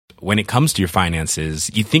when it comes to your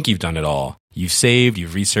finances, you think you've done it all. You've saved,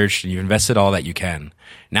 you've researched, and you've invested all that you can.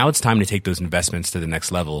 Now it's time to take those investments to the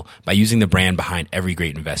next level by using the brand behind every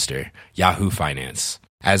great investor, Yahoo Finance.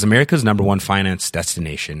 As America's #1 finance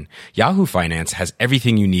destination, Yahoo Finance has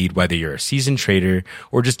everything you need, whether you're a seasoned trader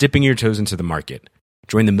or just dipping your toes into the market.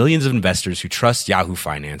 Join the millions of investors who trust Yahoo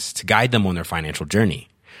Finance to guide them on their financial journey.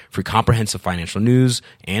 For comprehensive financial news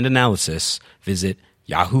and analysis, visit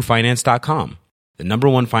yahoofinance.com, the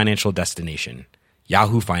 #1 financial destination,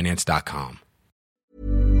 yahoofinance.com.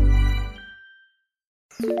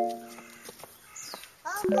 本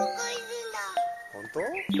当？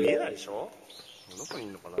見えないでしょ？どこにい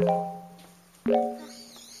るのかな？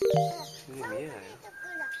見えないよ。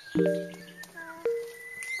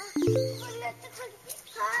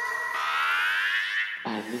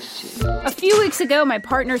 A few weeks ago, my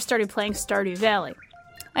partner started playing Stardew Valley.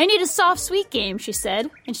 I need a soft, sweet game, she said,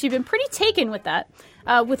 and she'd been pretty taken with that,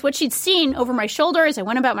 with what she'd seen over my shoulder as I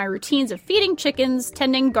went about my routines of feeding chickens,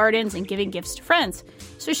 tending gardens, and giving gifts to friends.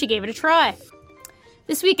 So she gave it a try.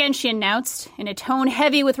 This weekend, she announced, in a tone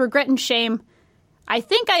heavy with regret and shame, "I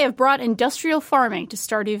think I have brought industrial farming to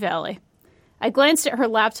Stardew Valley." I glanced at her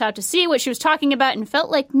laptop to see what she was talking about and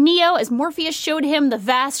felt like Neo as Morpheus showed him the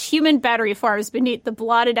vast human battery farms beneath the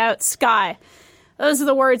blotted-out sky. Those are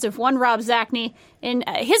the words of one Rob Zacny in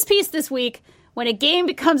his piece this week, When a Game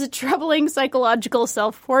Becomes a Troubling Psychological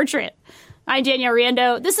Self-Portrait. I'm Danielle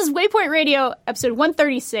Riendeau. This is Waypoint Radio, episode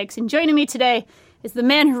 136, and joining me today is the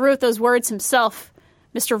man who wrote those words himself,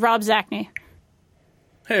 Mr. Rob Zacny.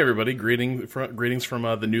 Hey everybody, greetings from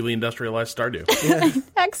the newly industrialized Stardew.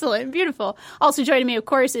 Excellent, beautiful. Also joining me, of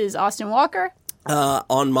course, is Austin Walker.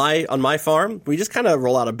 On my farm, we just kind of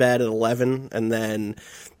roll out of bed at 11 and then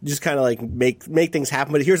just kind of like make things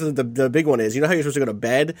happen. But here's the big one is, you know how you're supposed to go to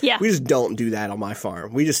bed? Yeah. We just don't do that on my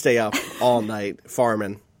farm. We just stay up all night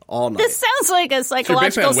farming all night. This sounds like a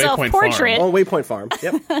psychological self-portrait. On Waypoint Farm,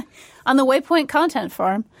 yep. On the Waypoint Content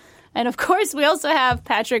Farm. And of course, we also have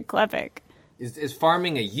Patrick Klepek. Is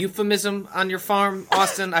farming a euphemism on your farm,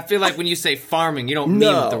 Austin? I feel like when you say farming, you don't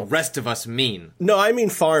mean what the rest of us mean. No, I mean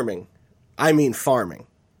farming.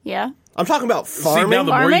 Yeah? I'm talking about farming.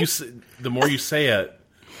 See, now the more you say it,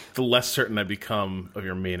 the less certain I become of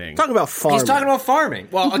your meaning. I'm talking about farming. He's talking about farming.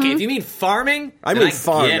 Well, okay, if you mean farming, I mean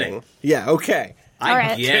farming. Yeah, okay.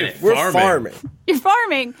 I get it. We're farming. You're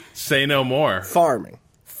farming. Say no more. Farming.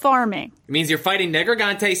 Farming. It means you're fighting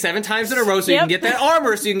Negrigante 7 times in a row so you can get that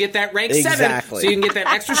armor, so you can get that rank 7, so you can get that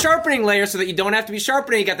extra sharpening layer so that you don't have to be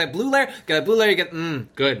sharpening. You got that blue layer, you get,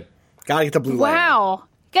 good. Gotta get the blue layer. Wow.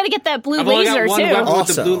 Gotta get that blue I've only laser, got one too. weapon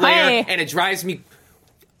with the blue layer, Hey. and it drives me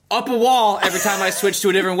up a wall every time I switch to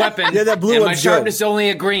a different weapon. Yeah, that blue and my one's sharpness good. is only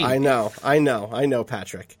a green. I know,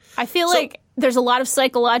 Patrick. I feel like there's a lot of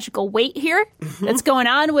psychological weight here that's going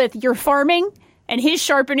on with your farming and his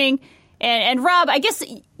sharpening. And Rob, I guess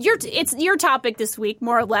it's your topic this week,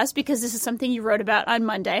 more or less, because this is something you wrote about on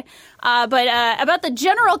Monday. But about the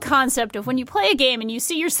general concept of when you play a game and you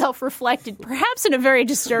see yourself reflected, perhaps in a very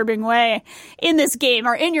disturbing way, in this game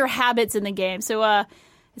or in your habits in the game. So it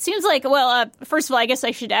seems like, first of all, I guess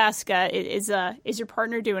I should ask, is your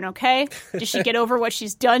partner doing okay? Did she get over what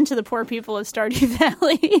she's done to the poor people of Stardew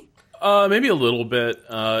Valley? Maybe a little bit.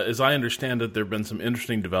 As I understand it, there have been some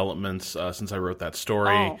interesting developments since I wrote that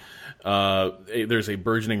story. There's a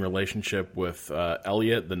burgeoning relationship with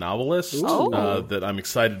Elliot, the novelist, that I'm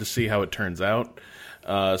excited to see how it turns out.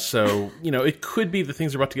 So, it could be that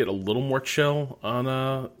things are about to get a little more chill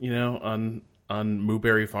on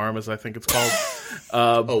Mooberry Farm, as I think it's called.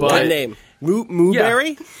 But What name?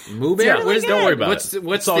 Mooberry? Yeah. Mooberry? Yeah, don't worry about it.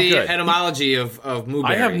 What's It's all the good. etymology of Mooberry?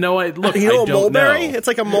 I have no idea. Look, You know I a don't mulberry? know. It's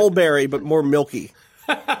like a mulberry, but more milky.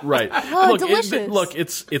 Right. Oh,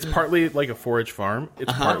 delicious. It's partly like a forage farm.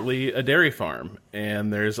 It's partly a dairy farm.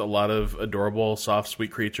 And there's a lot of adorable, soft,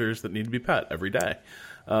 sweet creatures that need to be pet every day.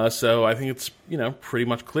 So I think it's, pretty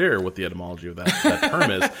much clear what the etymology of that term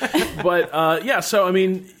is. But, so, I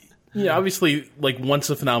mean, obviously, like, once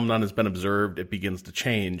a phenomenon has been observed, it begins to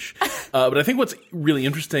change. But I think what's really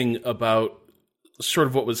interesting about sort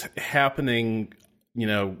of what was happening,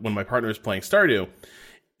 when my partner was playing Stardew,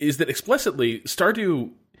 is that explicitly, Stardew,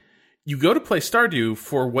 you go to play Stardew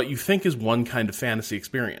for what you think is one kind of fantasy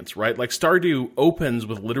experience, right? Like, Stardew opens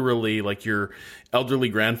with literally, like, your elderly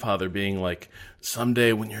grandfather being like,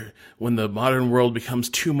 someday when the modern world becomes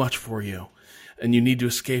too much for you, and you need to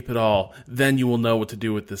escape it all, then you will know what to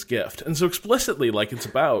do with this gift. And so explicitly, like, it's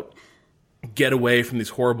about get away from these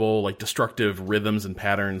horrible, like, destructive rhythms and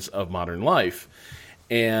patterns of modern life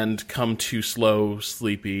and come to slow,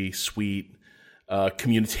 sleepy, sweet,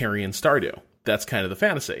 communitarian Stardew. That's kind of the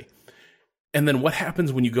fantasy. And then what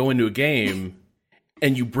happens when you go into a game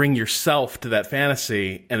and you bring yourself to that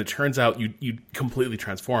fantasy, and it turns out you completely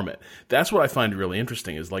transform it? That's what I find really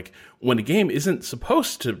interesting, is like when a game isn't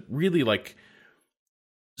supposed to really like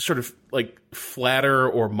sort of like flatter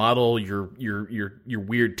or model your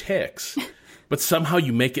weird tics, but somehow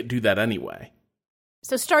you make it do that anyway.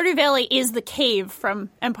 So Stardew Valley is the cave from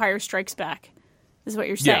Empire Strikes Back, is what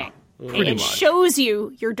you're saying. Yeah, pretty it much. shows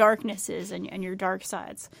you your darknesses and your dark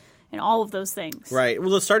sides and all of those things. Right. Well,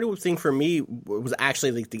 the Stardew thing for me was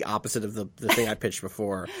actually like the opposite of the thing I pitched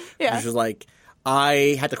before. Yeah. Which was like,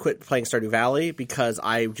 I had to quit playing Stardew Valley because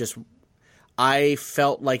I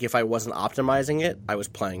felt like if I wasn't optimizing it, I was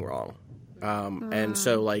playing wrong. And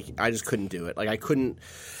so, like, I just couldn't do it. Like, I couldn't...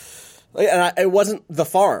 And it wasn't the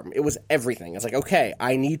farm. It was everything. It's like, okay,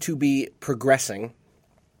 I need to be progressing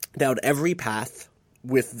down every path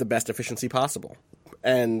with the best efficiency possible.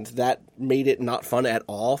 And that made it not fun at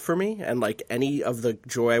all for me. And, like, any of the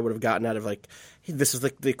joy I would have gotten out of, like, hey, this is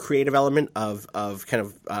the creative element of kind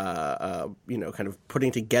of, kind of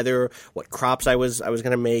putting together what crops I was going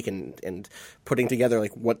to make and putting together,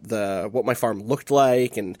 like, what my farm looked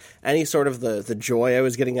like, and any sort of the joy I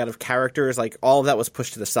was getting out of characters, like, all of that was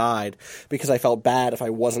pushed to the side because I felt bad if I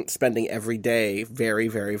wasn't spending every day very,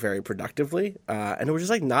 very, very productively. And it was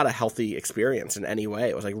just, like, not a healthy experience in any way.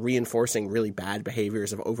 It was, like, reinforcing really bad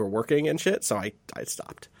behaviors of overworking and shit, so I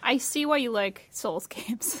stopped. I see why you like Souls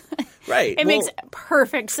games. Right. It makes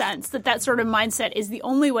perfect sense that sort of mindset is the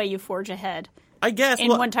only way you forge ahead. I guess in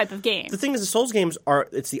one type of game. The thing is, the Souls games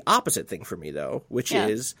it's the opposite thing for me, though, which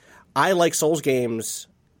is I like Souls games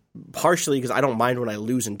partially because I don't mind when I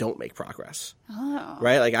lose and don't make progress. Oh.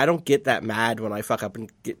 Right? Like, I don't get that mad when I fuck up and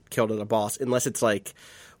get killed at a boss, unless it's like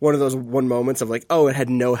one of those moments of like, oh, it had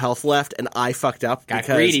no health left and I fucked up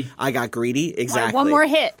because I got greedy. Exactly. One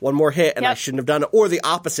more hit. And I shouldn't have done it. Or the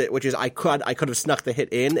opposite, which is I could have snuck the hit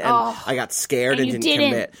in and I got scared and didn't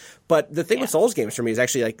commit. But the thing with Souls games for me is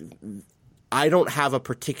actually like, I don't have a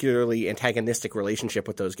particularly antagonistic relationship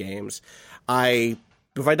with those games.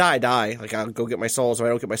 If I die, I die. Like, I'll go get my souls. If I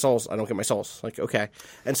don't get my souls, I don't get my souls. Like, okay.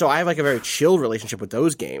 And so I have, like, a very chill relationship with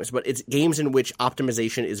those games. But it's games in which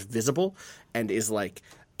optimization is visible and is, like,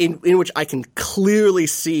 in which I can clearly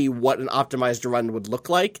see what an optimized run would look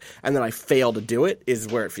like, and then I fail to do it, is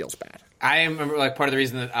where it feels bad. I remember, like, part of the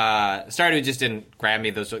reason that Stardew just didn't grab me.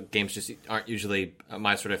 Those games just aren't usually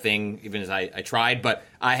my sort of thing, even as I tried. But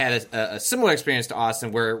I had a similar experience to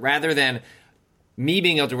Austin, where rather than me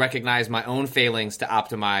being able to recognize my own failings to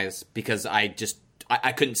optimize because I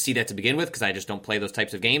couldn't see that to begin with because I just don't play those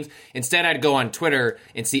types of games. Instead, I'd go on Twitter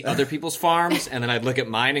and see other people's farms, and then I'd look at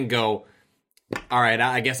mine and go, all right,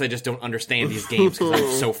 I guess I just don't understand these games because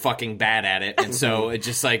I'm so fucking bad at it. And so it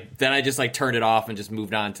just like, then I just like turned it off and just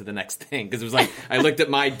moved on to the next thing. Because it was like, I looked at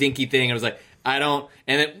my dinky thing and I was like, I don't,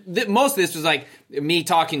 and most of this was like me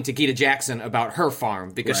talking to Keita Jackson about her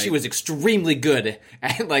farm because she was extremely good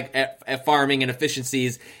at farming and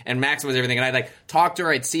efficiencies and maximize everything. And I'd like talk to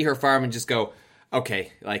her, I'd see her farm and just go,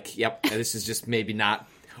 okay, like, yep, this is just maybe not.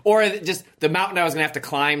 Or just the mountain I was going to have to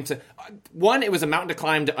climb to. One, it was a mountain to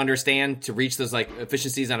climb to understand, to reach those like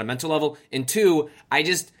efficiencies on a mental level. And two,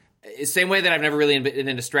 same way that I've never really been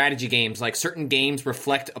into strategy games, like certain games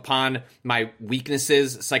reflect upon my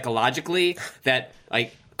weaknesses psychologically that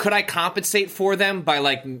like, could I compensate for them by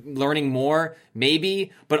like learning more?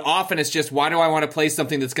 Maybe. But often it's just, why do I want to play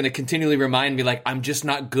something that's going to continually remind me like, I'm just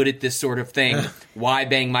not good at this sort of thing. Why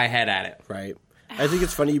bang my head at it? Right. I think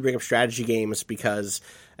it's funny you bring up strategy games because,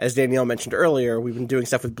 as Danielle mentioned earlier, we've been doing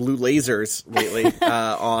stuff with blue lasers lately.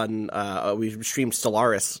 We streamed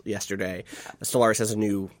Stellaris yesterday. Stellaris has a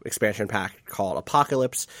new expansion pack called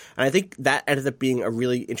Apocalypse, and I think that ended up being a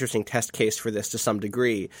really interesting test case for this to some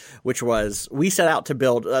degree, which was we set out to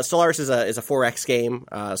build Stellaris is a 4X game,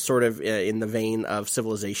 sort of in the vein of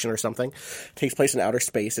Civilization or something. It takes place in outer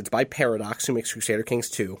space. It's by Paradox, who makes Crusader Kings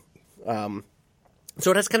 2. So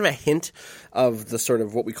it has kind of a hint of the sort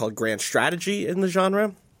of what we call grand strategy in the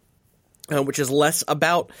genre, which is less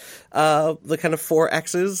about the kind of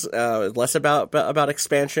 4Xs, less about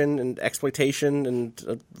expansion and exploitation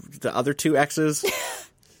and the other 2 Xs.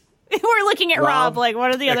 We're looking at Rob, like,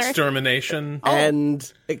 what are the other... Extermination.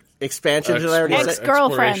 And expansion.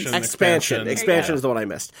 Ex-girlfriends. Expansion is the one I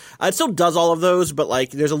missed. It still does all of those, but,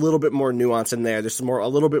 like, there's a little bit more nuance in there. There's a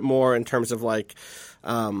little bit more in terms of, like... there's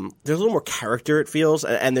a little more character, it feels,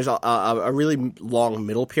 and there's a really long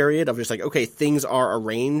middle period of just like, okay, things are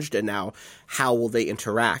arranged, and now how will they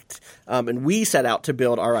interact? And we set out to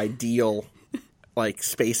build our ideal like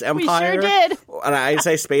Space Empire. We sure did. And I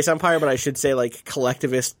say Space Empire, but I should say like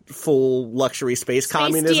collectivist, full luxury space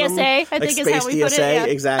communism. DSA, I like think Space is how we DSA, put it. Yeah.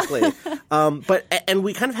 Exactly. And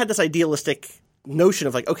we kind of had this idealistic notion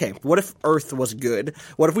of like, okay, what if Earth was good?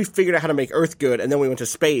 What if we figured out how to make Earth good, and then we went to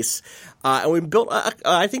space, and we built,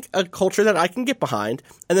 I think, a culture that I can get behind.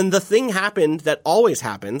 And then the thing happened that always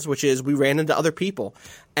happens, which is we ran into other people,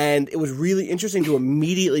 and it was really interesting to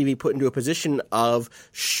immediately be put into a position of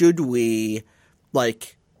should we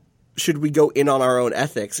go in on our own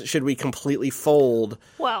ethics? Should we completely fold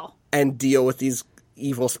Well, and deal with these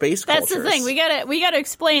evil space that's cultures? the thing. We gotta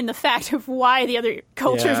explain the fact of why the other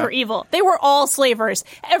cultures Yeah. were evil. They were all slavers.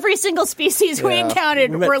 Every single species we Yeah. encountered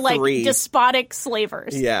We met were like 3. despotic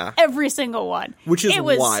slavers. Yeah. Every single one. Which is it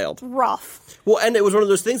was wild. rough. Well, and it was one of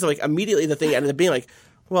those things that, like, immediately the thing ended up being like,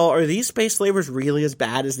 well, are these space slavers really as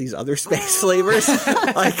bad as these other space slavers?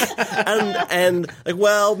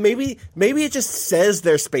 Well, maybe it just says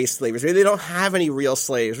they're space slavers. Maybe they don't have any real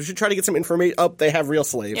slaves. We should try to get some information. Oh, they have real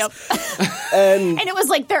slaves. Yep. And And it was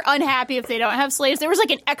like they're unhappy if they don't have slaves. There was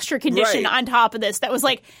like an extra condition Right. on top of this that was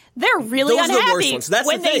like they're really Those are the worst unhappy ones. That's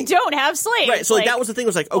when the they thing. don't have slaves. right, so like, that was the thing. It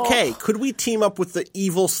was like, okay, could we team up with the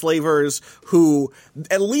evil slavers who,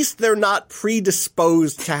 at least they're not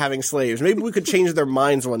predisposed to having slaves? Maybe we could change their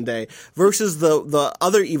minds one day. Versus the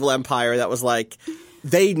other evil empire that was like,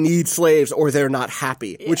 they need slaves or they're not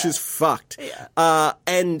happy, which is fucked. Yeah.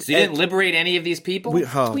 And So you didn't liberate any of these people?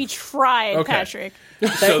 we tried, Okay. Patrick.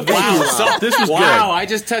 So this was Wow! good. I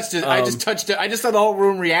just touched it. I just touched it. I just saw the whole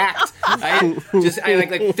room react. I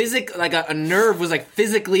a nerve was like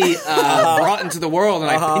physically brought into the world, and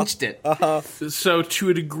I pinched it. So to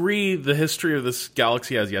a degree, the history of this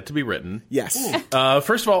galaxy has yet to be written. Yes.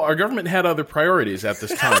 First of all, our government had other priorities at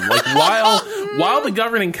this time. Like while the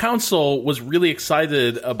governing council was really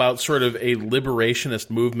excited about sort of a liberationist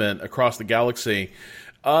movement across the galaxy,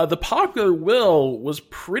 the popular will was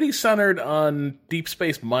pretty centered on deep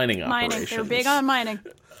space mining operations. They're big on mining.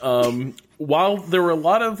 While there were a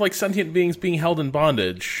lot of like sentient beings being held in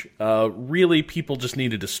bondage, really people just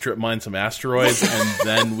needed to strip mine some asteroids, and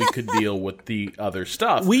then we could deal with the other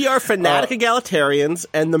stuff. We are fanatic egalitarians,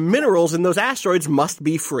 and the minerals in those asteroids must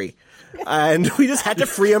be free. And we just had to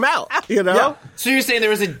free them out, you know? Yeah. So you're saying there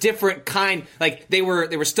was a different kind, like they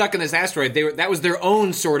were stuck in this asteroid. That was their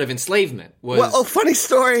own sort of enslavement. Well, funny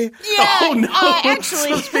story. Yeah, Oh no! actually,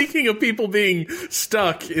 So speaking of people being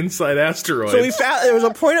stuck inside asteroids, So we found there was a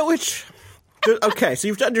point at which. Okay, so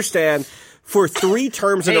you have to understand. For 3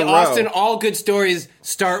 terms in Hey, a row. Austin, all good stories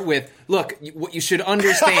start with, look, what you should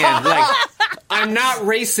understand, like, I'm not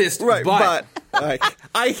racist, Right, but like,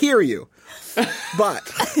 I hear you. But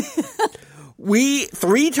we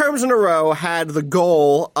 3 terms in a row had the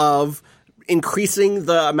goal of increasing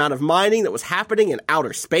the amount of mining that was happening in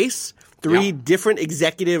outer space. 3 Yeah. different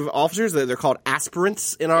executive officers. They're called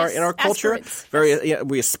aspirants in our culture. aspirants.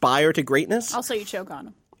 We aspire to greatness. also you choke on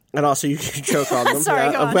them. And also you can choke on them. Sorry,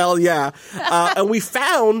 yeah. go on. Well, yeah. And we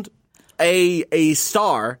found a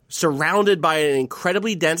star surrounded by an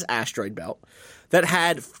incredibly dense asteroid belt that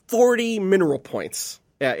had 40 mineral points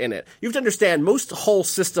in it. You have to understand, most whole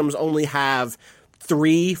systems only have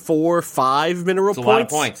 3, 4, 5 mineral a points. lot of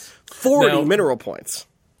points. 40 Now- mineral points.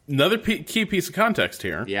 another key piece of context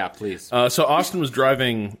here. yeah, please. So Austin was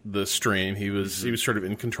driving the stream. He was sort of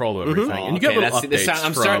in control of everything, and you get little updates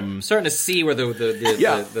I'm from. starting to see where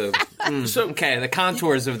the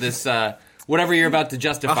contours of this whatever you're about to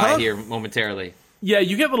justify here momentarily. Yeah,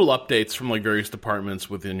 you get little updates from like various departments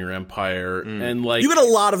within your empire, and like You get a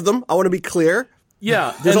lot of them. I want to be clear.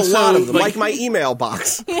 yeah, There's and a lot so, of them, like my email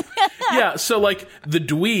box. Yeah, so like the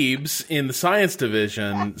dweebs in the science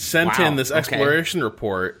division sent Wow, in this okay. exploration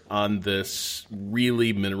report on this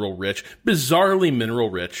really bizarrely mineral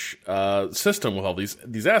rich system with all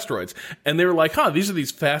these asteroids, and they were like, these are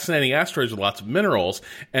these fascinating asteroids with lots of minerals,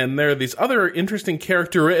 and there are these other interesting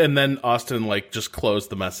and then Austin like just closed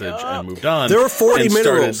the message and moved on. There were 40 and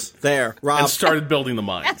minerals there, Rob. and started building the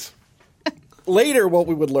mines. Later, what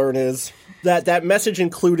we would learn is that message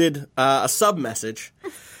included a sub-message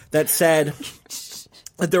that said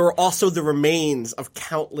that there were also the remains of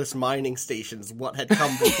countless mining stations, what had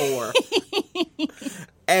come before.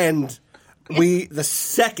 And the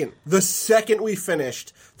second we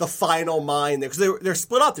finished the final mine there, because they're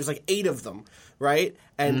split up, there's like 8 of them, right?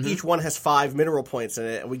 And each one has 5 mineral points in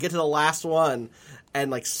it. And we get to the last one,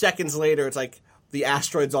 and like seconds later, it's like, the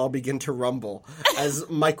asteroids all begin to rumble as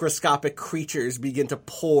microscopic creatures begin to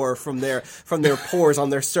pour from their pores on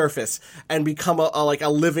their surface and become a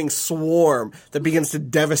living swarm that begins to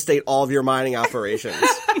devastate all of your mining operations.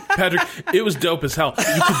 Patrick, it was dope as hell.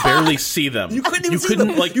 You could barely see them. You couldn't even see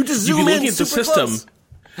them. Like, You just you'd be zoom in looking at the super system. close.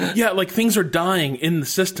 Yeah, like things are dying in the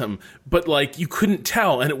system, but like you couldn't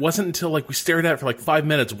tell, and it wasn't until like we stared at it for like 5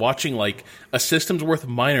 minutes watching like a system's worth of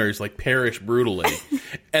miners like perish brutally,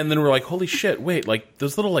 and then we're like, holy shit, wait, like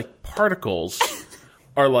those little like particles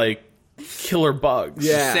are like killer bugs.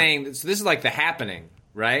 Yeah. Saying so, this is like The Happening,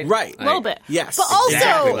 right? Right. A little bit. Yes, But also,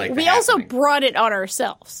 exactly like we The also Happening. brought it on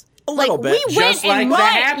ourselves. A little bit. We went Just like and The You're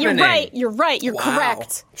Happening. right. You're right. You're Wow.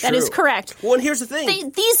 correct. That is True. correct. Well, and here's the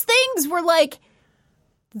thing. These things were like,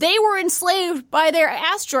 they were enslaved by their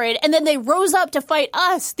asteroid, and then they rose up to fight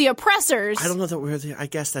us, the oppressors. I don't know that we're the. I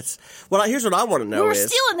guess that's. Well, here's what I want to know We were is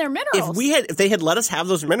stealing their minerals. if they had let us have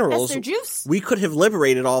those minerals, That's their juice. we could have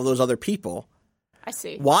liberated all those other people. I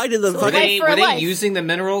see. Why did the So fucking? they- for Were a they life. using the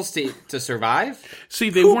minerals to survive? See,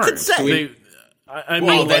 they Who weren't. could say? I I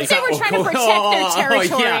mean, think like, they were trying to protect their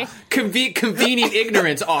territory. yeah. Convenient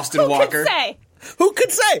ignorance, Austin Who Walker. could say? Who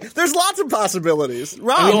could say? There's lots of possibilities.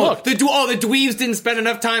 Rob, I mean, Oh, look, the dweebs didn't spend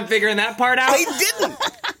enough time figuring that part out. they didn't.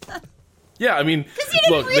 yeah, I mean, You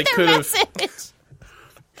didn't look, they read their could have. message.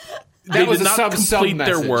 They was did a not complete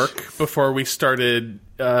their sub-message. work before we started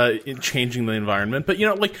in changing the environment. But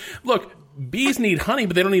like, look, bees need honey,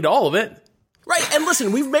 but they don't need all of it. Right, and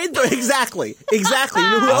listen, we've made the exactly. You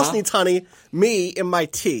know who else needs honey? Me and my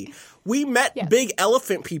tea. We met Yes. big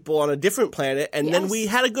elephant people on a different planet, and then Yes. we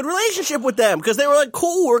had a good relationship with them because they were like,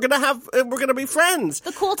 "Cool, we're gonna be friends."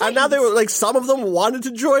 The cool and now they Titans. were like, some of them wanted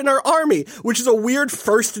to join our army, which is a weird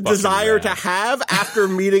first desire rad. to have after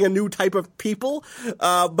meeting a new type of people.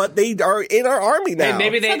 But they are in our army now. Hey,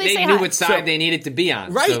 maybe So they they say knew hi. what side they needed to be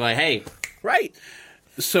on. Right. So like, hey, right.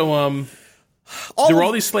 So, All there were of-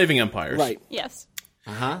 all these slaving empires, right. Yes.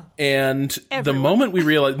 And Everyone. the moment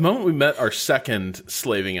we met our second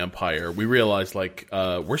slaving empire, we realized like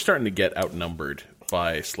we're starting to get outnumbered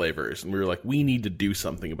by slavers, and we were like, we need to do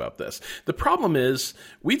something about this. The problem is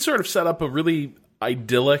we'd sort of set up a really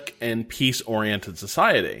idyllic and peace-oriented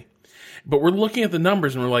society, but we're looking at the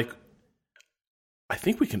numbers and we're like, I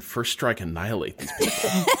think we can first strike annihilate these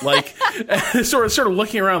people. Like, sort of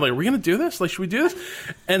looking around, like, are we going to do this? Like, should we do this?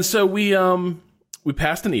 And so we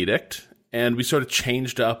passed an edict, and we sort of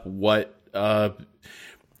changed up what.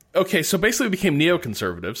 Okay, so basically, we became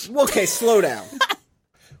neoconservatives. Okay, slow down.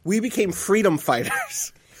 We became freedom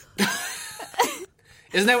fighters.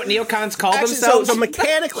 isn't that what neocons call Actually, themselves? so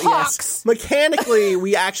mechanically, Hawks. yes. Mechanically,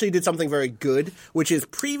 we actually did something very good, which is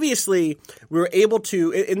previously we were able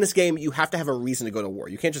to, in this game, you have to have a reason to go to war.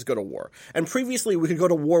 You can't just go to war. And previously, we could go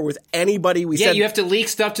to war with anybody we yeah, said. you have to leak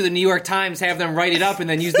stuff to the New York Times, have them write it up, and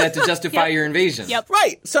then use that to justify Yep. your invasion. Yep.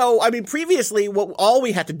 Right. So, I mean, previously, all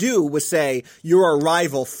we had to do was say, you're our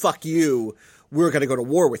rival, fuck you. We're going to go to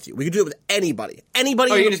war with you. We could do it with anybody.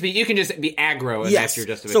 Anybody. Oh, in you the- can just be aggro, and Yes. that's your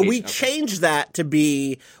So justification. we Okay. changed that to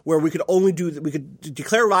be where we could only we could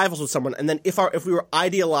declare rivals with someone, and then if we were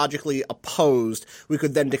ideologically opposed, we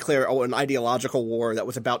could then declare an ideological war that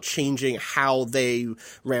was about changing how they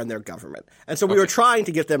ran their government. And so we were trying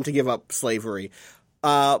to get them to give up slavery.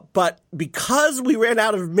 But because we ran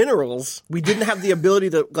out of minerals, we didn't have the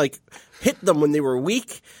ability to like hit them when they were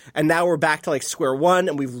weak, and now we're back to like square one,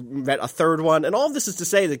 and we've met a third one. And all of this is to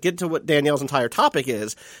say that get to what Danielle's entire topic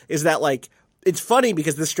is that like it's funny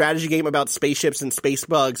because this strategy game about spaceships and space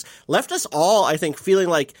bugs left us all, I think, feeling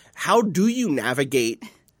like, how do you navigate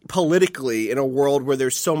politically in a world where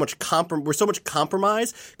there's so much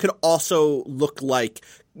compromise could also look like,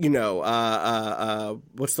 you know,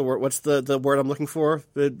 what's the word? What's the word I'm looking for?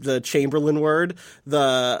 The Chamberlain word?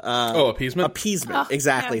 Appeasement? Appeasement.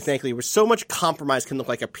 Exactly. yes. Thank you. Where so much compromise can look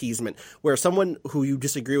like appeasement, where someone who you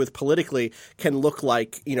disagree with politically can look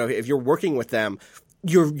like, you know, if you're working with them,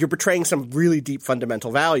 you're betraying some really deep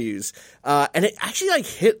fundamental values. And it actually like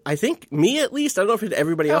hit, I think, me at least, I don't know if it hit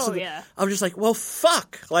everybody else. Oh, yeah. I was just like, well,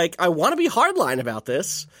 fuck. Like, I want to be hardline about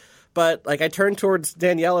this. But like I turned towards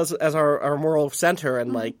Danielle as our moral center,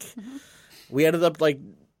 and like we ended up like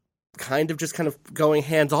kind of going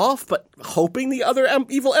hands off, but hoping the other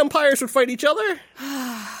evil empires would fight each other. It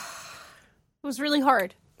was really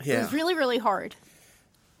hard. Yeah. It was really, really hard.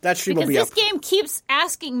 That stream Because will be this up, game keeps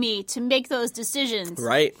asking me to make those decisions.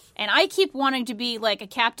 right? And I keep wanting to be like a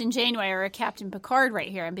Captain Janeway or a Captain Picard right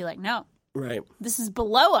here and be like, no, Right. this is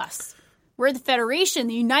below us. We're the Federation,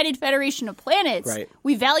 the United Federation of Planets. Right.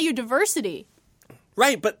 We value diversity.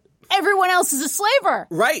 Right, but Everyone else is a slaver.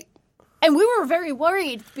 right. And we were very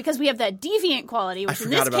worried because we have that deviant quality, which in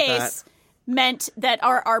forgot this about case, meant that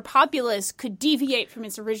our populace could deviate from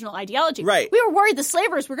its original ideology. Right. We were worried the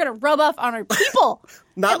slavers were going to rub off on our people.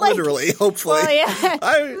 Not And, like, literally, hopefully. Well, yeah.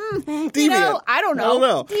 Deviant. You know, I don't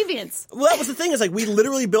know. Deviants. Well, that was the thing, is like we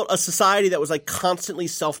literally built a society that was like constantly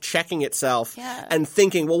self-checking itself and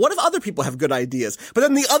thinking, well, what if other people have good ideas? But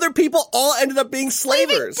then the other people all ended up being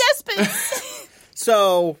slavers. Despots.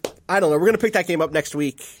 So, I don't know. We're going to pick that game up next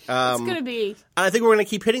week. It's going to be. And I think we're going to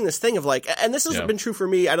keep hitting this thing of like, and this has been true for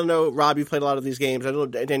me. I don't know, Rob, you've played a lot of these games. I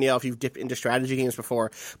don't know, Danielle, if you've dipped into strategy games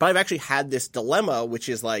before. But I've actually had this dilemma, which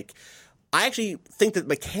is like, I actually think that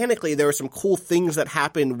mechanically there are some cool things that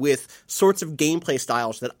happen with sorts of gameplay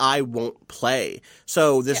styles that I won't play.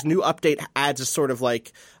 So this new update adds a sort of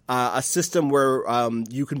like a system where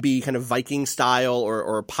you can be kind of Viking style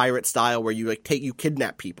or pirate style, where you like you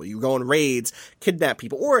kidnap people, you go on raids, kidnap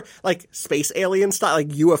people, or like space alien style, like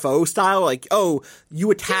UFO style, like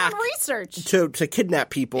you attack research to kidnap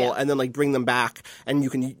people and then like bring them back, and you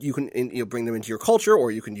can bring them into your culture,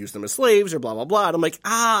 or you can use them as slaves, or blah blah blah. And I'm like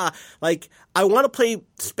I want to play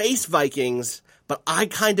Space Vikings, but I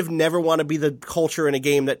kind of never want to be the culture in a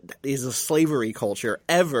game that is a slavery culture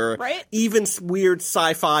ever. Right. Even weird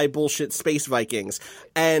sci-fi bullshit Space Vikings.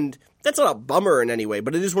 And that's not a bummer in any way,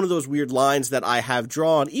 but it is one of those weird lines that I have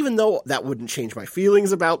drawn, even though that wouldn't change my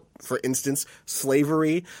feelings about, for instance,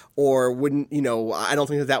 slavery, or wouldn't, I don't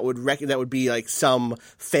think that would be like some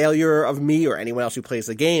failure of me or anyone else who plays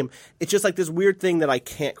the game. It's just like this weird thing that I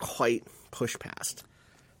can't quite push past.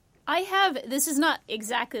 This is not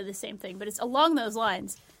exactly the same thing, but it's along those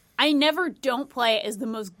lines. I never don't play as the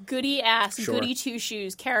most goody-ass,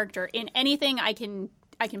 goody-two-shoes character in anything I can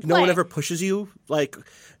play. No one ever pushes you? Like,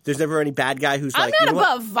 there's never any bad guy who's I'm like... not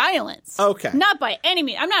above violence. Okay. Not by any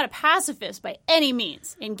means. I'm not a pacifist by any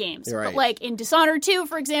means in games. You're right. But like in Dishonored 2,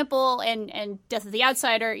 for example, and Death of the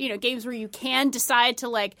Outsider, games where you can decide to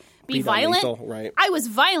like be violent. Non-lethal, right. I was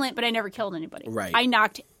violent, but I never killed anybody. Right. I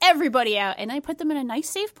knocked everybody out, and I put them in a nice,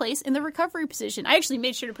 safe place in the recovery position. I actually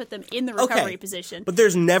made sure to put them in the recovery position. But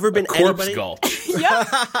there's never been Corpse anybody... Gulch. Yep.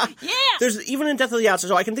 Yeah. There's even in Death of the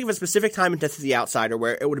Outsider, so I can think of a specific time in Death of the Outsider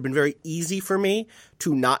where it would have been very easy for me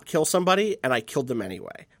to not kill somebody, and I killed them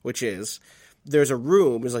anyway, which is... There's a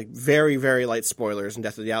room, there's like very, very light spoilers in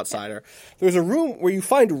Death of the Outsider. There's a room where you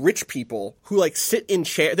find rich people who like sit in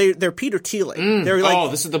chairs. They're Peter Thiel. They're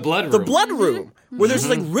like, this is the blood room. The blood room. Where there's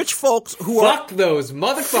like rich folks who Fuck those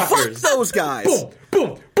motherfuckers. Fuck those guys. Boom,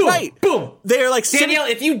 boom, boom, right. boom. They're like Danielle,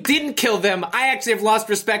 if you didn't kill them, I actually have lost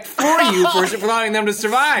respect for you for allowing them to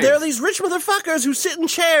survive. There are these rich motherfuckers who sit in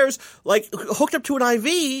chairs, like hooked up to an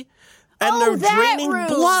IV, and they're draining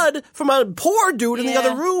blood from a poor dude in the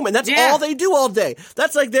other room, and that's all they do all day.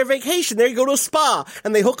 That's like their vacation. They go to a spa,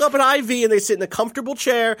 and they hook up an IV, and they sit in a comfortable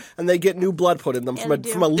chair, and they get new blood put in them from a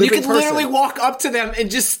living person. You can literally walk up to them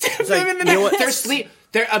and just stab them in the neck. They're asleep.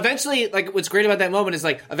 They're eventually, like, what's great about that moment is,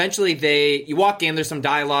 like, eventually you walk in, there's some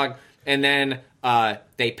dialogue, and then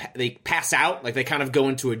they pass out. Like, they kind of go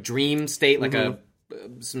into a dream state, like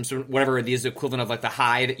some sort of whatever it is, equivalent of like the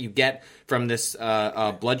high that you get from this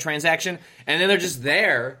blood transaction, and then they're just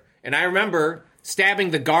there. And I remember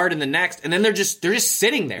stabbing the guard in the neck, and then they're just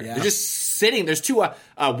sitting there. Yeah. They're just sitting. There's two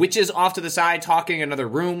witches off to the side talking in another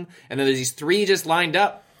room, and then there's these three just lined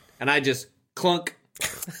up, and I just clunk,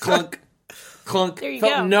 clunk. Clunk. There you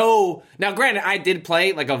go. Now, granted, I did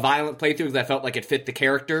play like a violent playthrough because I felt like it fit the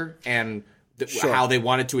character and how they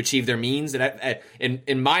wanted to achieve their means. And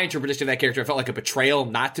in my interpretation of that character, it felt like a betrayal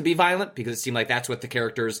not to be violent because it seemed like that's what the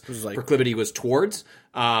character's proclivity was towards.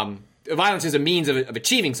 Violence is a means of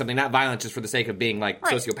achieving something, not violence just for the sake of being like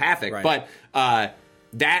sociopathic. Right. But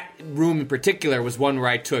that room in particular was one where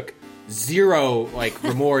I took zero like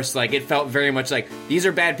remorse. Like it felt very much like these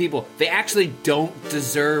are bad people. They actually don't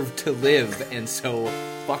deserve to live, and so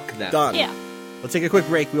fuck them. Done. Yeah. Let's take a quick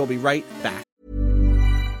break. We'll be right back.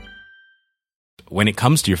 When it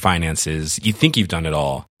comes to your finances, you think you've done it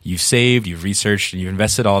all. You've saved, you've researched, and you've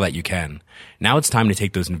invested all that you can. Now it's time to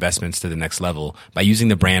take those investments to the next level by using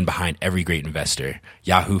the brand behind every great investor,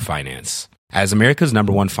 Yahoo Finance. As America's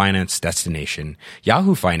 #1 finance destination,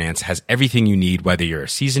 Yahoo Finance has everything you need, whether you're a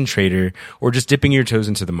seasoned trader or just dipping your toes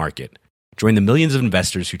into the market. Join the millions of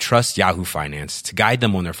investors who trust Yahoo Finance to guide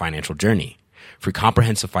them on their financial journey. For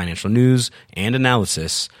comprehensive financial news and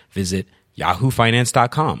analysis, visit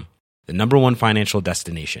yahoofinance.com. The #1 financial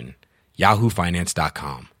destination,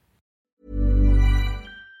 yahoofinance.com.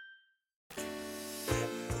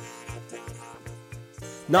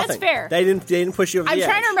 Nothing. That's fair. They didn't push you over the edge. I'm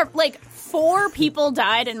trying to remember, like, 4 people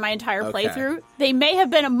died in my entire playthrough. They may have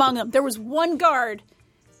been among them. There was one guard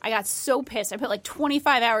I got so pissed. I put like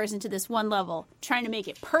 25 hours into this one level trying to make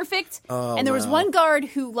it perfect. And there was one guard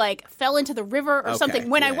who like fell into the river or something.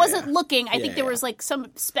 When I wasn't looking, I think there was like some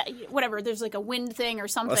whatever. There's like a wind thing or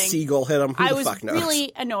something. A seagull hit him. Who I the was fuck knows?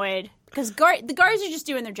 really annoyed because the guards are just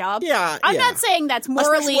doing their job. Yeah, I'm yeah. not saying that's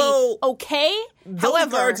morally okay. Those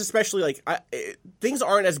However, guards, especially like things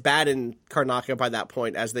aren't as bad in Karnaca by that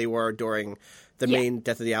point as they were during the main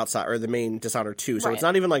Death of the Outside or the main Dishonored 2. So it's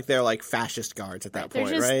not even like they're like fascist guards at that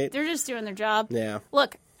point, right? They're just doing their job. Yeah.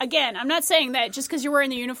 Look, again, I'm not saying that just because you're wearing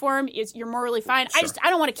the uniform, you're morally fine. Sure. I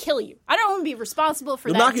don't want to kill you. I don't want to be responsible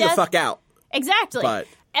for that knock you death. the fuck out. Exactly. But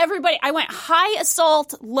everybody, I went high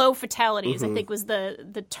assault, low fatalities. I think was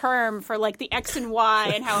the term for like the X and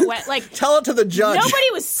Y and how it went. Like tell it to the judge.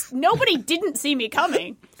 Nobody didn't see me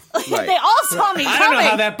coming. Right. They all saw me coming. I don't know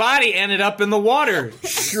how that body ended up in the water,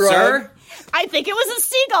 sir. I think it was a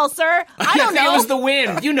seagull, sir. I don't know. It was the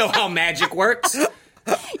wind. You know how magic works.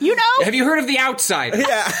 You know? Have you heard of The Outsider?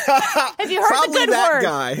 Yeah. Have you heard Probably the good that word?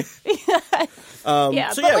 Guy. Yeah,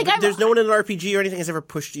 so but like, there's no one in an RPG or anything has ever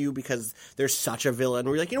pushed you because there's such a villain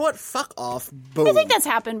where you're like, you know what, fuck off, boom. I think that's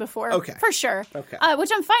happened before. Okay. For sure. Okay. Which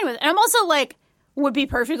I'm fine with. And I'm also would be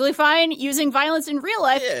perfectly fine using violence in real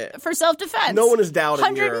life for self-defense. No one is doubting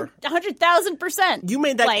 100,000%. You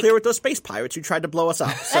made that clear with those space pirates who tried to blow us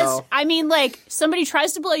up. So Somebody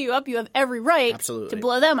tries to blow you up, you have every right to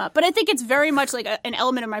blow them up. But I think it's very much like an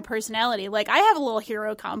element of my personality. Like, I have a little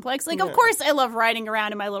hero complex. Like, of course I love riding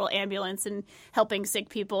around in my little ambulance and helping sick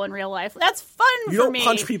people in real life. That's fun for me. You don't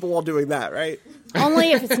punch people while doing that, right?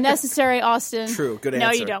 Only if it's necessary, Austin. True. Good answer.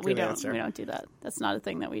 No, you don't. Good We answer. don't do that. That's not a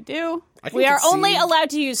thing that we do. We are only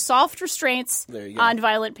allowed to use soft restraints on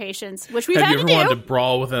violent patients, which we've had to do. Have you ever wanted to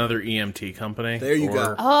brawl with another EMT company? There you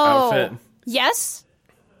go. Outfit?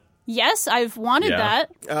 Yes, I've wanted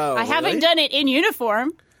that. Oh, I haven't done it in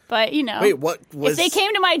uniform, but Wait, what was? if they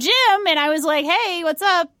came to my gym and I was like, "Hey, what's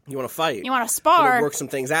up? You want to fight? You want to spar? Work some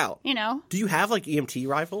things out. Do you have like EMT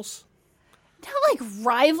rivals? Not like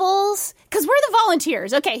rivals, because we're the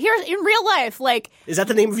volunteers. Okay, here's in real life, is that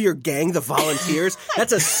the name of your gang, the Volunteers?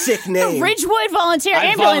 That's a sick name. The Ridgewood Volunteer I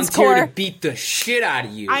Ambulance volunteer Corps. to beat the shit out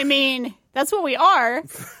of you. I mean, that's what we are.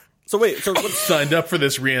 So wait, signed up for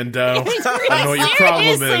this, Riendo. I know what your problem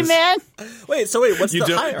is. Man. Wait, what's the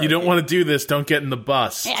hierarchy? You don't want to do this. Don't get in the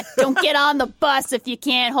bus. Yeah, don't get on the bus if you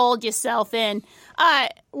can't hold yourself in.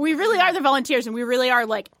 We really are the volunteers, and we really are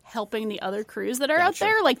helping the other crews that are out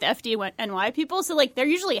there, like the FDNY people. So they're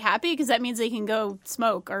usually happy because that means they can go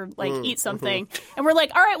smoke or eat something. And we're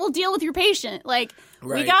like, all right, we'll deal with your patient.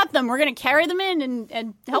 We got them. We're going to carry them in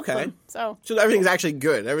and help them. So everything's actually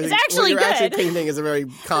good. Everything's actually what you're good. actually painting is a very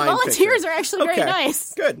kind volunteers picture. are actually very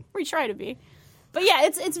nice. Good. We try to be. But yeah,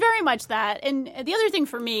 it's very much that. And the other thing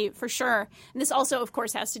for me, for sure, and this also, of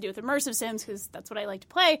course, has to do with immersive sims because that's what I like to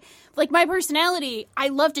play. My personality, I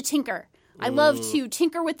love to tinker. I love to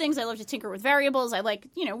tinker with things. I love to tinker with variables. I like,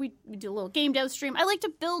 we do a little game dev stream. I like to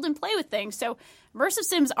build and play with things. So immersive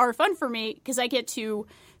sims are fun for me because I get to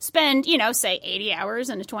spend, say 80 hours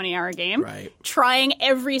in a 20-hour game trying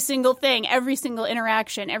every single thing, every single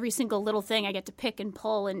interaction, every single little thing I get to pick and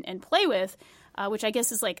pull and play with. Which I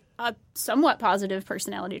guess is a somewhat positive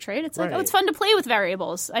personality trait. It's it's fun to play with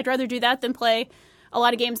variables. I'd rather do that than play a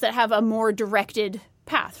lot of games that have a more directed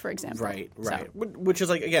path, for example. Right. So. Which is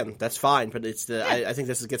again, that's fine, but it's I think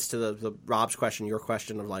this gets to the Rob's question, your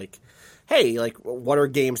question of hey, what are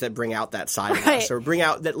games that bring out that side of us, or bring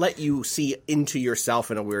out that let you see into yourself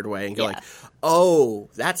in a weird way and go oh,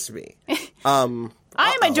 that's me.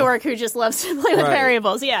 I'm a dork who just loves to play with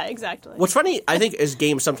variables. Yeah, exactly. What's funny, I think, is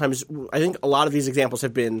games sometimes, I think a lot of these examples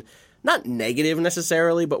have been not negative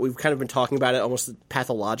necessarily, but we've kind of been talking about it almost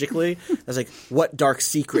pathologically. As what dark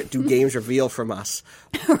secret do games reveal from us?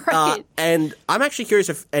 And I'm actually curious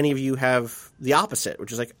if any of you have the opposite,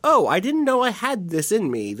 which is oh, I didn't know I had this in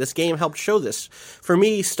me. This game helped show this. For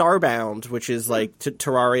me, Starbound, which is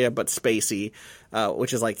Terraria but spacey,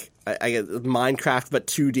 which is I get Minecraft but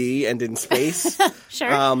 2D and in space.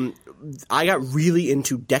 Sure. I got really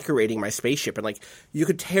into decorating my spaceship, and you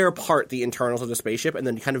could tear apart the internals of the spaceship and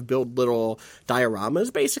then kind of build little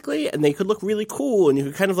dioramas basically, and they could look really cool, and you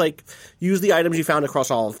could kind of use the items you found across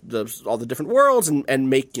all the different worlds and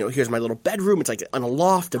make, here's my little bedroom. It's on a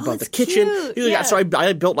loft above the kitchen. Yeah. So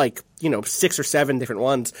I built 6 or 7 different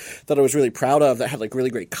ones that I was really proud of that had really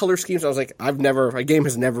great color schemes. I was a game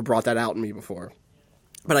has never brought that out in me before.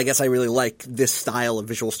 But I guess I really like this style of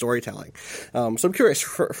visual storytelling. So I'm curious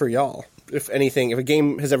for y'all, if anything, if a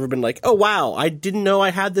game has ever been oh, wow, I didn't know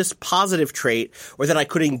I had this positive trait or that I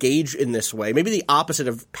could engage in this way. Maybe the opposite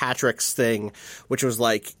of Patrick's thing, which was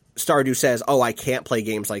Stardew says, oh, I can't play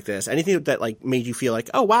games like this. Anything that like made you feel like,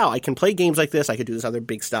 oh, wow, I can play games like this. I could do this other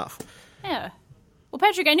big stuff. Yeah. Well,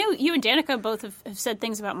 Patrick, I know you and Danica both have said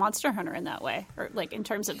things about Monster Hunter in that way, or like in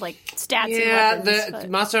terms of like stats. Yeah, and weapons, the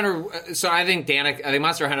Monster Hunter. So I think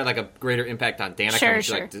Monster Hunter had like a greater impact on Danica. Sure, when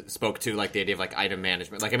she like spoke to like the idea of like item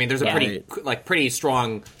management. Like I mean, there's a pretty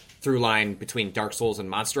strong through line between Dark Souls and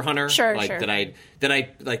Monster Hunter. That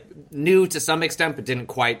I like knew to some extent, but didn't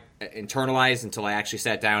quite internalize until I actually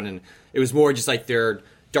sat down, and it was more just like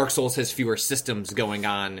Dark Souls has fewer systems going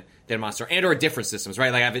on than Monster, and or different systems,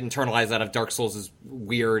 right? Like I've internalized that of Dark Souls'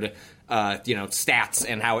 weird, stats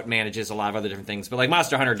and how it manages a lot of other different things. But like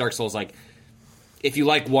Monster Hunter, Dark Souls, like if you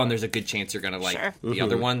like one, there's a good chance you're gonna like the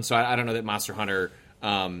other one. So I don't know that Monster Hunter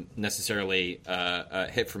necessarily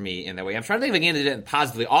hit for me in that way. I'm trying to think of a game that did it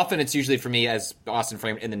positively. Often it's usually for me, as Austin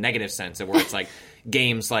framed, in the negative sense, of where it's like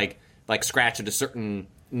games like scratch at a certain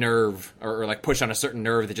nerve or like push on a certain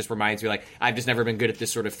nerve that just reminds me like I've just never been good at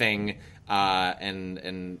this sort of thing,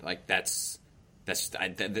 and like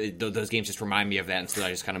those games just remind me of that, and so I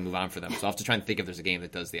just kind of move on for them. So I'll have to try and think if there's a game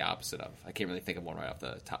that does the opposite of. I can't really think of one right off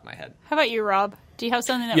the top of my head. How about you, Rob? Do you have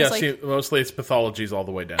something that was like... see, mostly it's pathologies all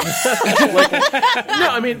the way down. No,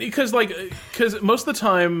 I mean, because most of the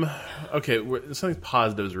time, okay, something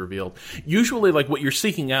positive is revealed. Usually, like, what you're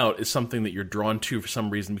seeking out is something that you're drawn to for some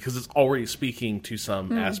reason because it's already speaking to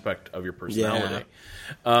some aspect of your personality.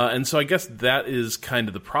 Yeah. And so I guess that is kind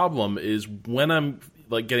of the problem, is when I'm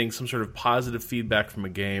like getting some sort of positive feedback from a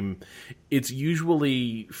game, it's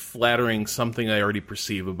usually flattering something I already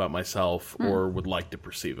perceive about myself or would like to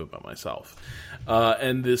perceive about myself.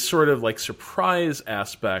 And this sort of like surprise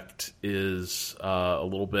aspect is a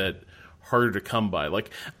little bit harder to come by. Like,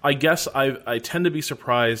 I guess I tend to be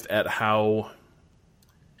surprised at how,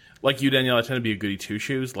 like you, Danielle, I tend to be a goody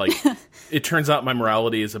two-shoes. Like, it turns out my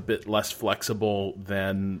morality is a bit less flexible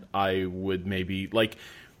than I would maybe, like,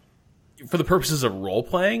 for the purposes of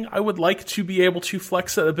role-playing, I would like to be able to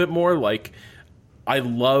flex it a bit more. Like, I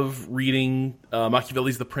love reading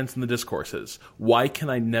Machiavelli's The Prince and the Discourses. Why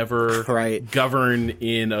can I never govern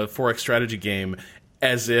in a 4X strategy game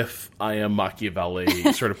as if I am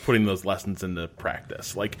Machiavelli, sort of putting those lessons into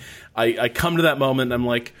practice? Like, I come to that moment and I'm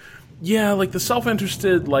like, yeah, like the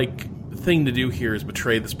self-interested like thing to do here is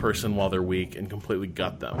betray this person while they're weak and completely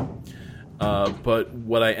gut them. But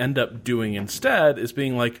what I end up doing instead is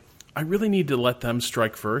being like, I really need to let them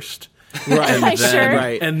strike first.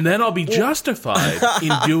 Right. And then I'll be justified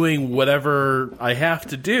in doing whatever I have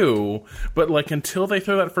to do. But like until they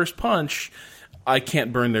throw that first punch, I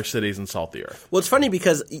can't burn their cities and salt the earth. Well, it's funny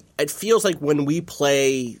because it feels like when we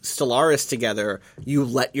play Stellaris together, you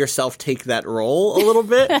let yourself take that role a little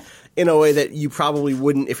bit in a way that you probably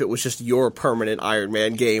wouldn't if it was just your permanent Iron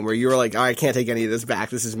Man game where you're like, I can't take any of this back.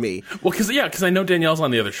 This is me. Well, because I know Danielle's on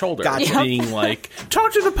the other shoulder. Gotcha. Being like,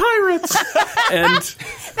 talk to the pirates! And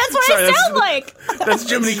that's what I sound like! That's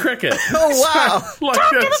Jiminy Cricket. Oh, wow. Talk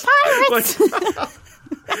to the pirates!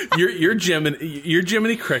 You're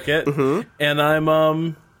Jiminy Cricket, and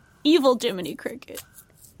I'm evil Jiminy Cricket.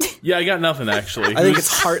 Yeah, I got nothing actually. I think it's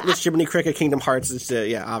Heartless Jiminy Cricket, Kingdom Hearts. Is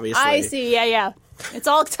obviously. I see. Yeah. It's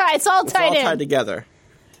all tied. It's all tied together.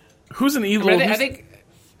 Who's an evil? I think.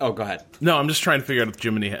 Oh, go ahead. No, I'm just trying to figure out if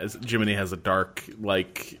Jiminy has a dark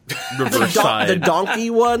like reverse side. The donkey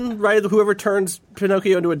one, right? Whoever turns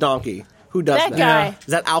Pinocchio into a donkey. Who does that? That guy. Is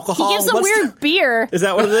that alcohol? He gives some weird beer. Is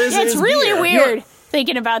that what it is? Yeah, it's really weird.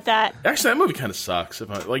 Thinking about that. Actually, that movie kind of sucks.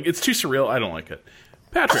 It's too surreal. I don't like it.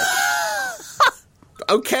 Patrick.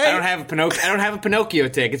 Okay. I don't have a Pinocchio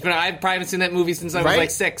take. I probably haven't seen that movie since I was like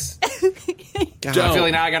 6. So I feel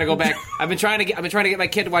like now I got to go back. I've been trying to get my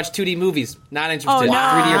kid to watch 2D movies. Not interested. Oh, no.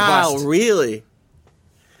 3D or bust. Wow, really?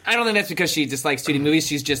 I don't think that's because she dislikes 2D movies.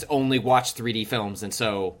 She's just only watched 3D films, and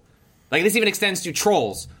so like this even extends to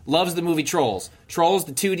Trolls. Loves the movie Trolls. Trolls,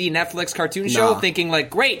 the 2D Netflix cartoon show. Thinking like,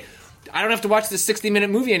 great. I don't have to watch this 60-minute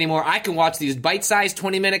movie anymore. I can watch these bite-sized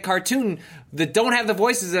 20-minute cartoon that don't have the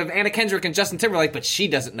voices of Anna Kendrick and Justin Timberlake, but she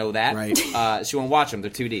doesn't know that. Right. She won't watch them. They're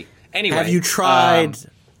 2D. Anyway. Have you tried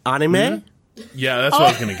anime? Yeah, that's what I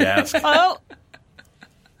was going to ask. Oh.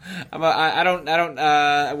 I don't.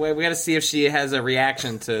 We got to see if she has a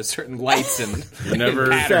reaction to certain lights and never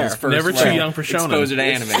patterns first. Never too young for shonen. Exposure to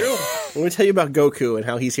anime. Let me tell you about Goku and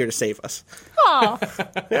how he's here to save us. Oh,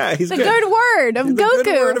 yeah, he's the good word of Goku. The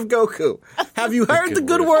good word of Goku. Have you heard the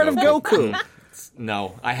good word of Goku?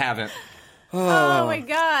 No, I haven't. Oh my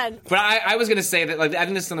god! But I was going to say that like I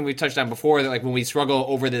think this is something we touched on before. That like when we struggle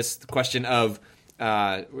over this question of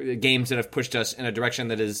games that have pushed us in a direction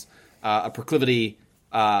that is a proclivity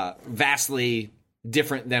vastly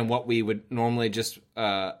different than what we would normally just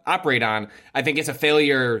operate on. I think it's a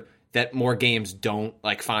failure that more games don't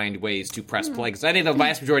like find ways to press play, because I think the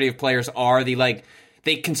vast majority of players are the like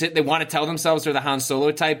they want to tell themselves they're the Han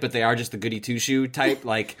Solo type, but they are just the goody two shoe type,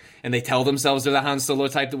 like, and they tell themselves they're the Han Solo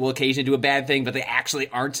type that will occasionally do a bad thing, but they actually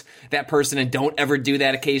aren't that person and don't ever do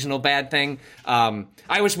that occasional bad thing.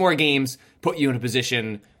 I wish more games put you in a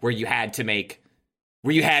position where you had to make.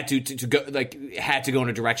 Where you had to go, like, had to go in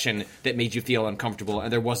a direction that made you feel uncomfortable,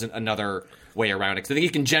 and there wasn't another way around it. Because I think you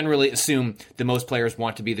can generally assume that most players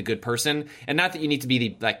want to be the good person, and not that you need to be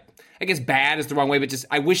the, like, I guess bad is the wrong way, but just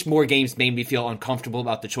I wish more games made me feel uncomfortable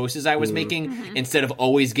about the choices I was making instead of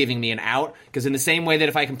always giving me an out. Because in the same way that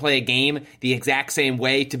if I can play a game the exact same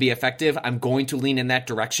way to be effective, I'm going to lean in that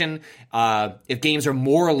direction. If games are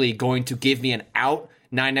morally going to give me an out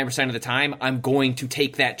 99% of the time, I'm going to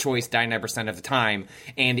take that choice 99% of the time.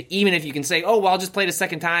 And even if you can say, oh, well, I'll just play it a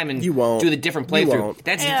second time and You won't. do the different You playthrough, won't.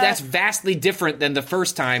 that's vastly different than the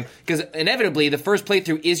first time, because inevitably the first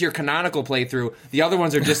playthrough is your canonical playthrough. The other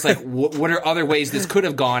ones are just like, what are other ways this could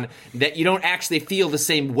have gone, that you don't actually feel the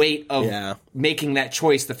same weight of making that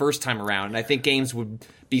choice the first time around. And I think games would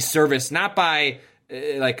be serviced not by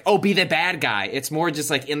like, oh, be the bad guy. It's more just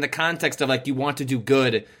like in the context of like you want to do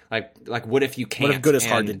good. Like what if you can't? What if good is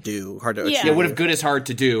hard to do? Hard to achieve? Yeah, what if good is hard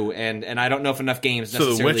to do? And I don't know if enough games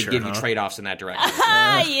necessarily give you trade-offs in that direction.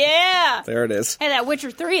 Yeah. There it is. Hey, that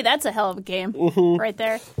Witcher 3, that's a hell of a game right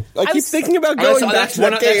there. I keep thinking about going back to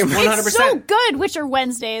that game. That's 100%. It's so good, Witcher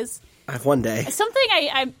Wednesdays. One day. Something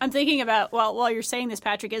I'm thinking about while you're saying this,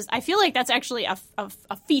 Patrick, is I feel like that's actually a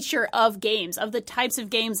feature of games, of the types of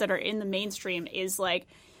games that are in the mainstream, is like,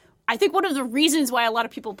 I think one of the reasons why a lot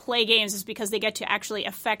of people play games is because they get to actually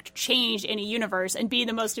affect change in a universe and be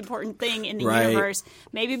the most important thing in the universe.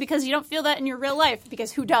 Maybe because you don't feel that in your real life,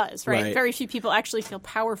 because who does, right? Very few people actually feel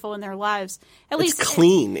powerful in their lives. At least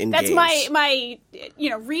clean in that's games. my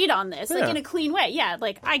read on this, like in a clean way. Yeah,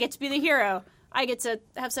 like I get to be the hero. I get to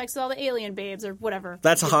have sex with all the alien babes or whatever.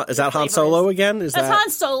 Is that Han Solo again? That's Han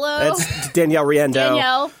Solo. That's Danielle Riendeau.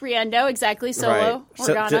 Danielle Riendeau, exactly. Solo.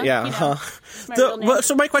 Organa.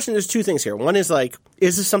 So my question is two things here. One is like,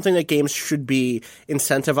 is this something that games should be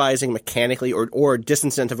incentivizing mechanically or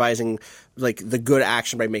disincentivizing like the good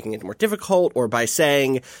action by making it more difficult, or by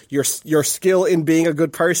saying your skill in being a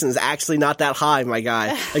good person is actually not that high, my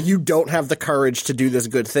guy. Like, you don't have the courage to do this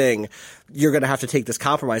good thing. You're going to have to take this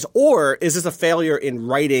compromise. Or is this a failure in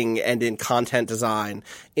writing and in content design,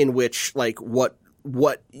 in which like what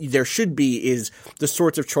there should be is the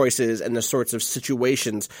sorts of choices and the sorts of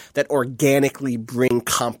situations that organically bring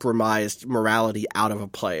compromised morality out of a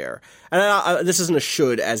player. And this isn't a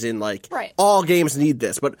should, as in like all games need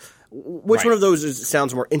this, but which one of those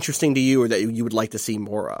sounds more interesting to you, or that you would like to see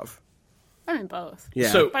more of? I mean, both.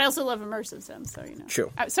 Yeah. But I also love immersive sims, so True.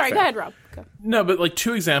 Sorry, Fair. go ahead, Rob. Go. No, but like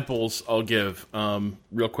two examples I'll give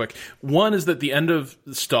real quick. One is that the end of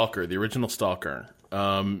Stalker, the original Stalker,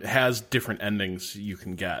 has different endings you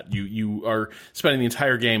can get. You are spending the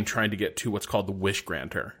entire game trying to get to what's called the Wish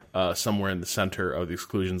Granter, somewhere in the center of the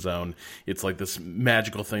exclusion zone. It's like this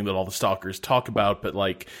magical thing that all the stalkers talk about, but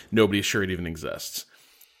like nobody's sure it even exists.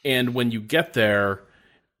 And when you get there,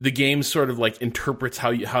 the game sort of like interprets how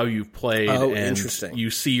you've played, and interesting. You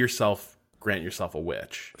see yourself grant yourself a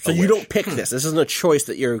wish. So you don't pick this. This isn't a choice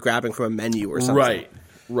that you're grabbing from a menu or something.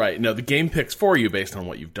 Right. No, the game picks for you based on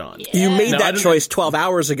what you've done. You made that choice 12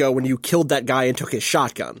 hours ago when you killed that guy and took his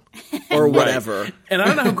shotgun, or whatever. And I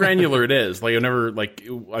don't know how granular it is. Like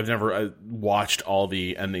I've never watched all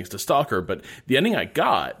the endings to Stalker, but the ending I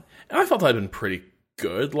got, and I felt I'd been pretty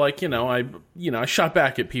good. Like, I shot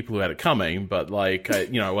back at people who had it coming, but like,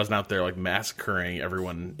 I wasn't out there like massacring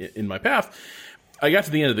everyone in my path. I got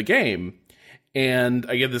to the end of the game, and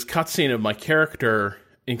I get this cutscene of my character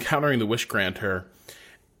encountering the Wish Granter,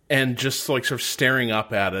 and just like sort of staring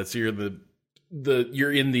up at it. So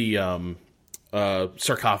you're in the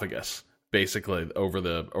sarcophagus, basically over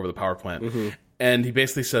the power plant, and he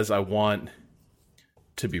basically says, "I want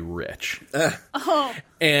to be rich."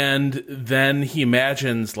 And then he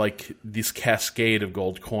imagines like this cascade of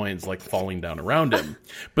gold coins like falling down around him.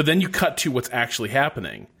 But then you cut to what's actually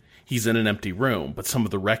happening. He's in an empty room, but some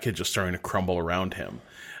of the wreckage is starting to crumble around him.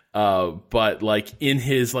 But like in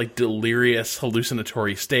his like delirious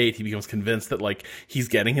hallucinatory state, he becomes convinced that like he's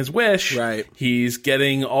getting his wish. Right. He's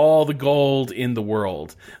getting all the gold in the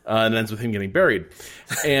world, and ends with him getting buried.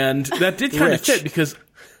 And that did kind of fit, because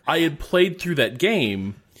I had played through that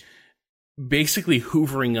game basically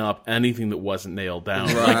hoovering up anything that wasn't nailed down.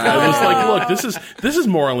 Like, I was like, look, this is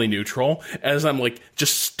morally neutral, as I'm like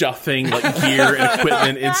just stuffing like gear and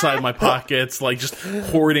equipment inside my pockets, like just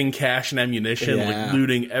hoarding cash and ammunition, like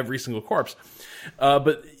looting every single corpse.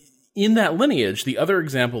 But in that lineage, the other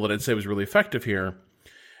example that I'd say was really effective here,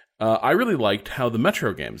 I really liked how the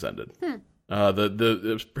Metro games ended.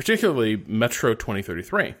 Particularly Metro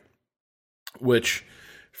 2033, which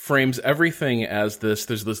frames everything as there's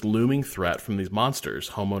this looming threat from these monsters,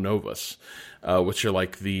 Homo Novus, which are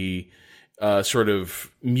like the sort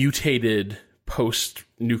of mutated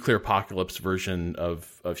post-nuclear apocalypse version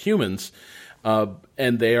of humans,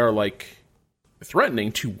 and they are like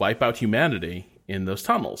threatening to wipe out humanity in those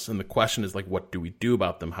tunnels. And the question is like, what do we do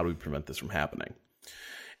about them? How do we prevent this from happening?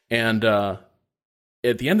 And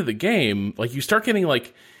at the end of the game, like you start getting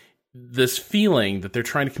like this feeling that they're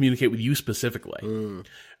trying to communicate with you specifically,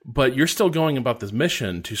 but you're still going about this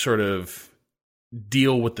mission to sort of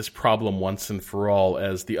deal with this problem once and for all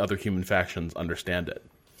as the other human factions understand it.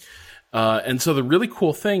 And so the really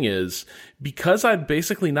cool thing is, because I'd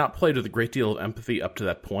basically not played with a great deal of empathy up to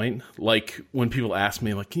that point, like when people ask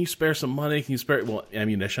me, like, can you spare some money? Can you spare,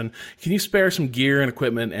 ammunition? Can you spare some gear and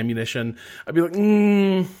equipment, ammunition? I'd be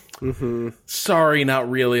like, sorry, not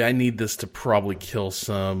really. I need this to probably kill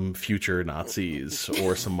some future Nazis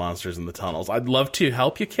or some monsters in the tunnels. I'd love to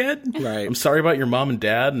help you, kid. Right. I'm sorry about your mom and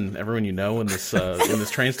dad and everyone you know in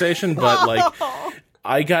this train station, but like,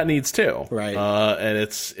 I got needs too. Right. And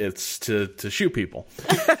it's to shoot people.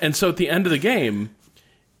 And so at the end of the game,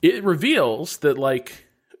 it reveals that like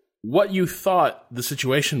what you thought the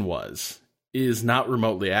situation was is not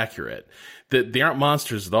remotely accurate. That they aren't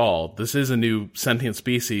monsters at all. This is a new sentient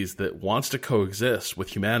species that wants to coexist with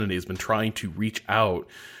humanity, has been trying to reach out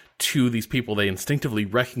to these people they instinctively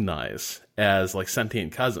recognize as like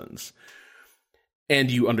sentient cousins.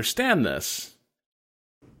 And you understand this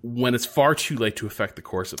when it's far too late to affect the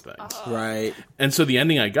course of things. Right. And so the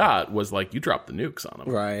ending I got was like, you drop the nukes on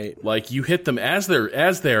them. Right. Like you hit them as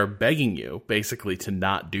they're begging you basically to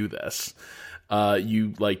not do this.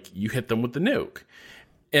 You hit them with the nuke.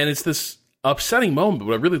 And it's this upsetting moment, but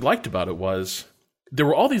what I really liked about it was there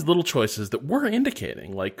were all these little choices that were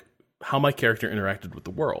indicating like how my character interacted with the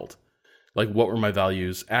world. Like, what were my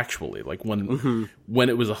values actually? Like, when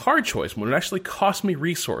it was a hard choice, when it actually cost me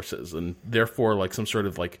resources and therefore, like, some sort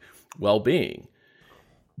of, like, well-being,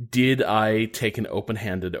 did I take an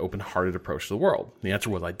open-handed, open-hearted approach to the world? The answer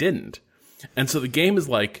was I didn't. And so the game is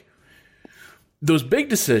like, those big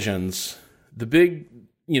decisions, the big,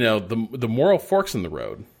 the moral forks in the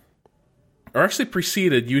road, are actually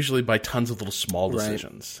preceded usually by tons of little small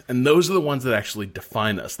decisions. Right. And those are the ones that actually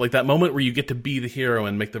define us. Like that moment where you get to be the hero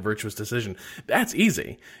and make the virtuous decision. That's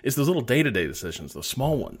easy. It's those little day-to-day decisions, those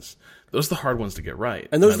small ones. Those are the hard ones to get right.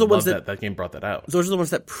 And those are the ones that game brought that out. Those are the ones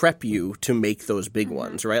that prep you to make those big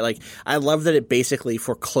ones, right? Like, I love that it basically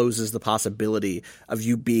forecloses the possibility of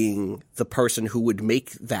you being the person who would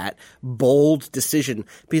make that bold decision.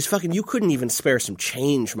 Because fucking, you couldn't even spare some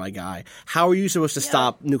change, my guy. How are you supposed to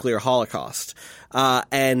stop nuclear holocaust?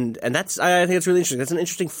 And that's, I think it's really interesting. That's an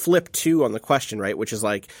interesting flip too on the question, right? Which is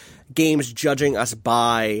like games judging us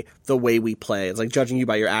by the way we play. It's like judging you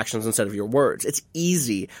by your actions instead of your words. It's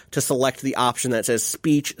easy to select the option that says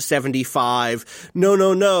speech 75.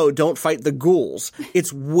 No, don't fight the ghouls.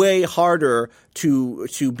 It's way harder to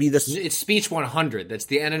be this. It's speech 100. That's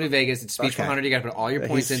the end of New Vegas. It's speech 100. You got to put all your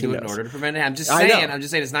points into it in order to prevent it. I'm just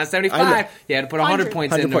saying it's not 75. You had to put 100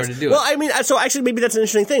 points in order to do it. Well, I mean, so actually maybe that's an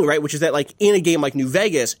interesting thing, right? Which is that like in a game like New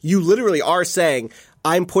Vegas, you literally are saying,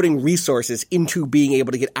 I'm putting resources into being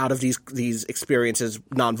able to get out of these experiences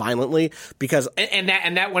non-violently because and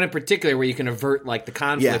that one in particular where you can avert like the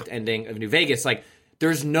conflict ending of New Vegas, like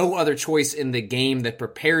there's no other choice in the game that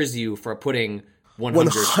prepares you for putting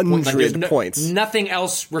 100 points. Nothing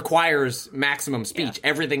else requires maximum speech.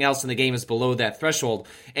 Everything else in the game is below that threshold.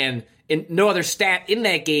 And in no other stat in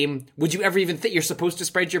that game would you ever even think you're supposed to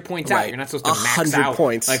spread your points out. You're not supposed to max out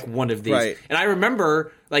points. Like one of these. Right. And I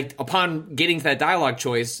remember like upon getting to that dialogue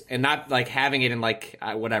choice and not like having it in like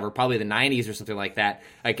whatever, probably the 90s or something like that,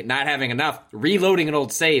 like not having enough, reloading an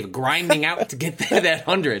old save, grinding out to get that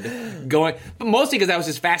 100 going. But mostly because I was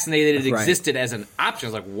just fascinated it existed as an option. I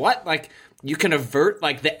was like, what? Like you can avert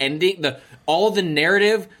like the ending, all the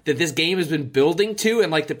narrative that this game has been building to,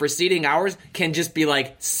 and like the preceding hours can just be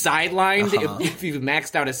like sidelined if you've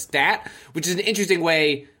maxed out a stat, which is an interesting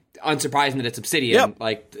way. Unsurprising that it's Obsidian,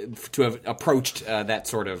 like to have approached that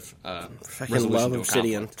sort of resolution. Love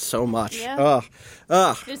Obsidian so much. Yeah.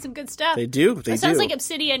 There's some good stuff. They do. It sounds like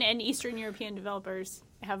Obsidian and Eastern European developers.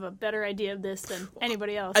 have a better idea of this than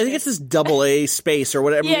anybody else. I think it's this double A space or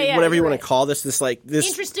whatever, whatever you want to call this. This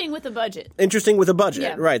interesting with a budget. Interesting with a budget,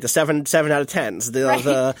 Yeah. right? The 7 out of 10s.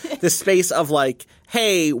 The space of like,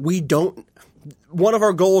 hey, we don't. One of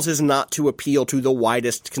our goals is not to appeal to the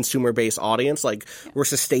widest consumer base audience. Like, we're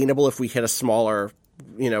sustainable if we hit a smaller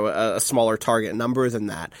target number than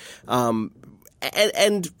that.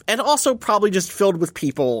 And also probably just filled with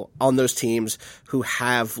people on those teams who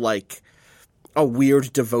have like a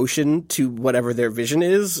weird devotion to whatever their vision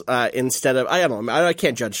is, instead of, I don't know, I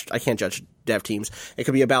can't judge dev teams. It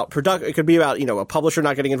could be about it could be about, a publisher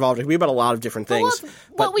not getting involved. It could be about a lot of different things.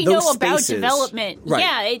 What we know about spaces, development,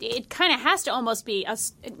 right. it kind of has to almost be a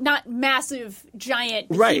not massive, giant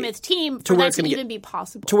Right. behemoth team To for where that it's to gonna even be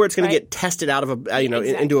possible. to where it's going right? to get tested out of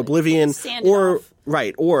Exactly. into oblivion, Sand it or off.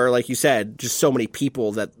 right, or like you said, just so many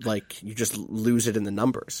people that like you just lose it in the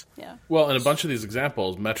numbers. Yeah. Well, in a bunch of these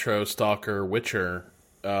examples, Metro, Stalker, Witcher,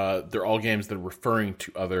 they're all games that are referring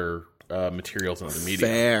to other materials in other media.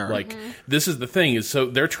 Fair. Like, this is the thing, is so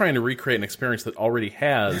they're trying to recreate an experience that already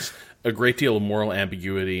has a great deal of moral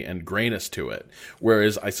ambiguity and grayness to it.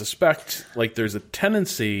 Whereas I suspect, like, there's a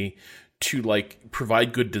tendency to, like,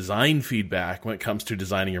 provide good design feedback when it comes to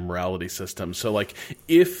designing your morality system. So, like,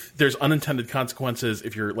 if there's unintended consequences,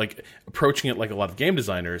 if you're, like, approaching it like a lot of game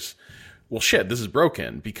designers, well, shit, this is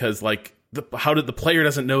broken because, like, the player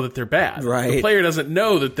doesn't know that they're bad. Right. The player doesn't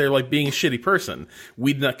know that they're like being a shitty person.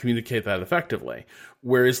 We did not communicate that effectively.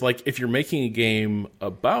 Whereas, like, if you're making a game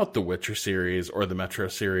about the Witcher series or the Metro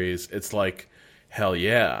series, it's like, hell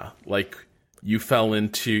yeah, like you fell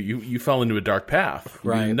into a dark path.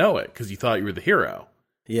 You Right. didn't know it because you thought you were the hero.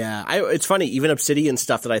 Yeah, it's funny. Even Obsidian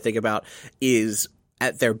stuff that I think about is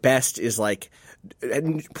at their best is like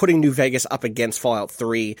putting New Vegas up against Fallout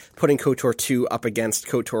 3, putting KOTOR 2 up against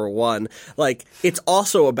KOTOR 1. Like, it's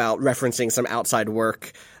also about referencing some outside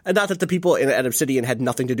work. And not that the people at Obsidian had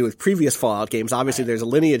nothing to do with previous Fallout games. Obviously, there's a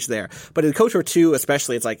lineage there. But in KOTOR 2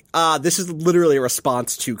 especially, it's like, this is literally a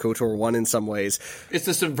response to KOTOR 1 in some ways. It's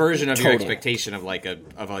the subversion of your expectation of like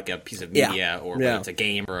a piece of media Yeah. or whether it's a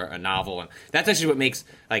game or a novel, and that's actually what makes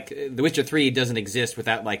like The Witcher 3 doesn't exist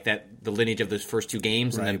without like the lineage of those first two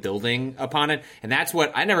games and then building upon it, and that's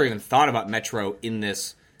what I never even thought about Metro in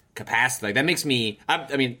this capacity. Like that makes me.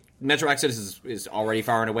 I mean, Metro Exodus is already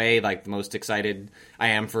far and away like the most excited I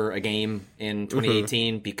am for a game in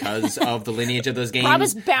 2018 because of the lineage of those games. Rob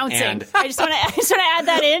is bouncing. And I just want to add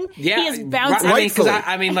that in. yeah, He is bouncing.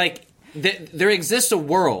 I mean, like there exists a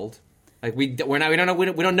world like we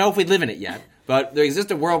don't know if we live in it yet, but there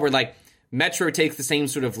exists a world where like Metro takes the same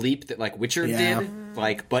sort of leap that like Witcher did,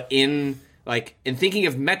 like but in thinking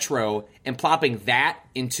of Metro and plopping that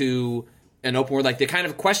into an open world, like the kind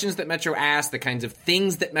of questions that Metro asks, the kinds of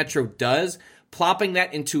things that Metro does, plopping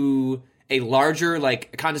that into a larger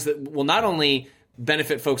like context that will not only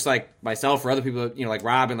benefit folks like myself or other people, like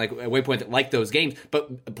Rob and like Waypoint that like those games,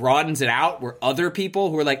 but broadens it out where other people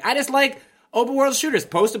who are like, I just like open world shooters,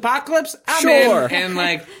 post-apocalypse, I'm Sure. in. And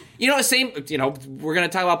like, same, we're going to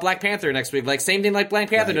talk about Black Panther next week. Like, same thing like Black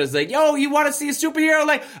Panther does. Like, yo, you want to see a superhero?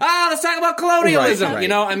 Like, let's talk about colonialism.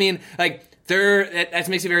 Right. I mean, like, that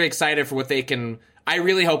makes me very excited for what they can. I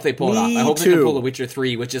really hope they pull it off. Me I hope they too. can pull The Witcher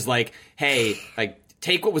 3, which is like, hey, like,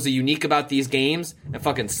 take what was unique about these games and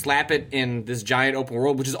fucking slap it in this giant open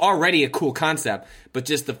world, which is already a cool concept, but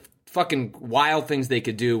just the fucking wild things they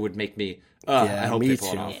could do would make me. I hope they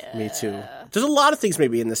pull it off. Me too. There's a lot of things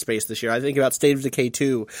maybe in this space this year. I think about State of Decay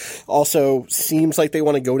 2 also seems like they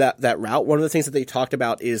want to go that route. One of the things that they talked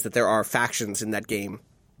about is that there are factions in that game,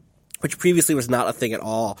 which previously was not a thing at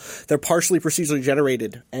all. They're partially procedurally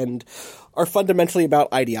generated and are fundamentally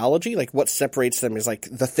about ideology. Like, what separates them is, like,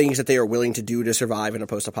 the things that they are willing to do to survive in a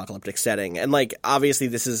post-apocalyptic setting. And, like, obviously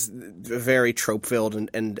this is very trope-filled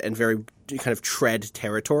and very kind of tread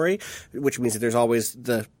territory, which means that there's always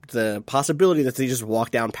the possibility that they just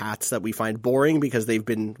walk down paths that we find boring because they've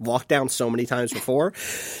been walked down so many times before.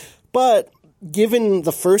 But given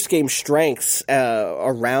the first game's strengths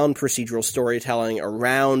around procedural storytelling,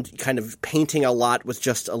 around kind of painting a lot with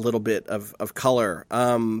just a little bit of color,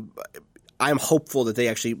 I'm hopeful that they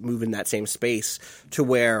actually move in that same space to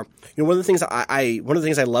where, one of the things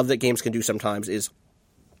I love that games can do sometimes is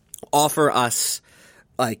offer us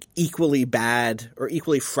like equally bad or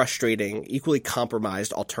equally frustrating, equally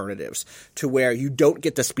compromised alternatives to where you don't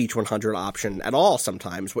get the Speech 100 option at all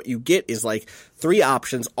sometimes. What you get is like 3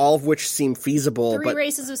 options, all of which seem feasible. 3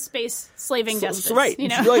 races of space slaving despots. Right.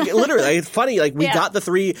 Like, literally, it's funny. Like, we got the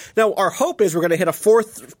 3. Now, our hope is we're going to hit a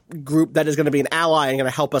 4th group that is going to be an ally and going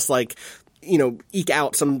to help us, like, eke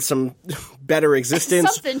out some better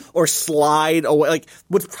existence Something. or slide away. Like,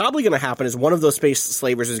 what's probably going to happen is one of those space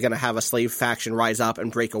slavers is going to have a slave faction rise up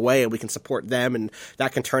and break away, and we can support them, and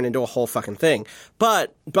that can turn into a whole fucking thing.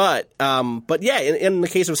 But yeah, in the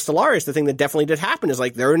case of Stellaris, the thing that definitely did happen is,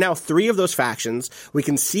 like, there are now 3 of those factions. We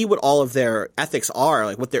can see what all of their ethics are,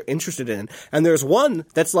 like what they're interested in, and there's one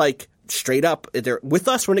that's like, straight up, they're with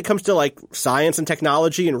us when it comes to like science and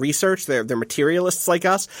technology and research. They're materialists like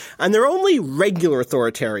us, and they're only regular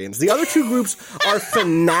authoritarians. The other 2 groups are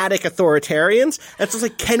fanatic authoritarians. And it's just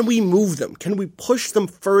like, can we move them? Can we push them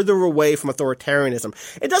further away from authoritarianism?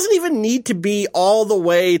 It doesn't even need to be all the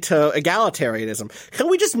way to egalitarianism. Can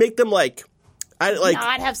we just make them like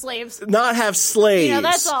not have slaves? Not have slaves.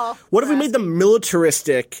 That's all. What if we made them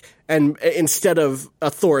militaristic and instead of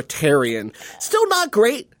authoritarian? Still not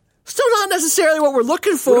great. Still not necessarily what we're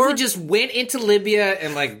looking for. What if we just went into Libya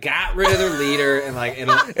and like got rid of their leader and like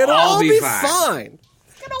it'll all be fine.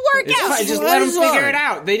 It's gonna work out. Fine. Just let them figure it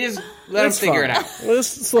out. They just let them figure it out. And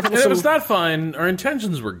it was not fine. Our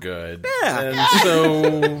intentions were good. Yeah. And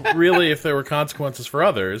so, really, if there were consequences for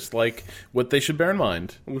others, like, what they should bear in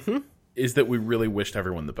mind is that we really wished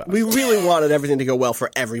everyone the best. We really wanted everything to go well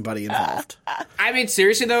for everybody involved. I mean,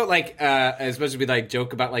 seriously though, like, especially we like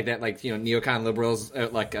joke about like that, like, neocon liberals,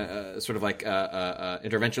 like sort of like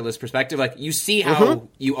interventionist perspective. Like, you see how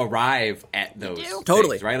you arrive at those things,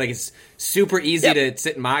 Totally. right? Like, it's super easy to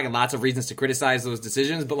sit and mock and lots of reasons to criticize those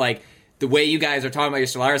decisions, but like, the way you guys are talking about your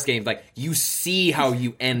Stellaris games, like, you see how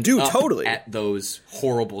you end up at those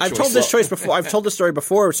horrible choices. I've told this story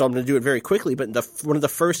before, so I'm going to do it very quickly, but one of the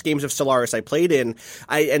first games of Stellaris I played in,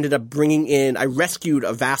 I ended up I rescued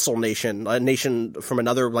a vassal nation, a nation from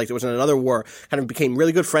another, like, it was in another war, kind of became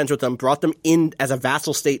really good friends with them, brought them in as a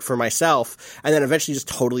vassal state for myself, and then eventually just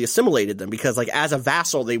totally assimilated them, because, like, as a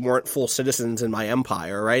vassal, they weren't full citizens in my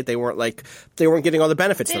empire, right? They weren't getting all the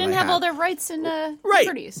benefits that I had. They didn't have all their rights and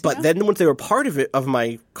liberties. But then once they were part of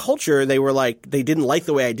my culture, they were like, they didn't like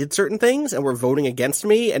the way I did certain things and were voting against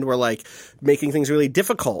me and were like making things really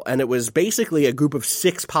difficult. And it was basically a group of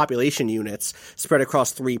 6 population units spread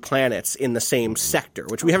across 3 planets in the same sector,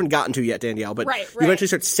 which we haven't gotten to yet, Danielle, but you eventually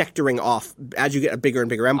start sectoring off as you get a bigger and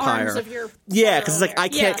bigger empire. Arms of your because it's like, I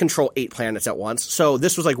can't control 8 planets at once. So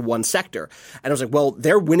this was like one sector. And I was like, well,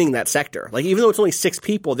 they're winning that sector. Like, even though it's only 6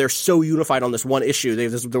 people, they're so unified on this one issue.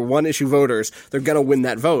 They're one issue voters. They're going to win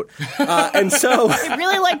that vote. And so they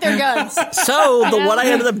really like their guns. So what I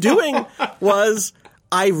ended up doing was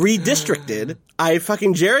I redistricted. I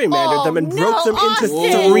fucking gerrymandered them and broke them into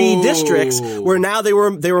 3 districts where now they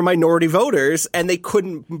were minority voters and they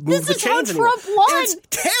couldn't move the chains anymore. Trump won. It's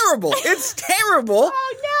terrible. It's terrible.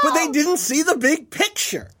 Oh, no. But they didn't see the big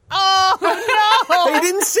picture. Oh, no. They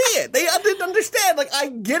didn't see it. They didn't understand. Like, I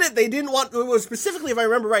get it. They didn't want, specifically, if I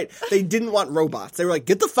remember right, they didn't want robots. They were like,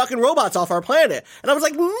 get the fucking robots off our planet. And I was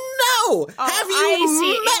like, no! Have you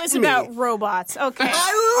met It was me? about robots. Okay.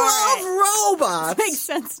 I love robots. Makes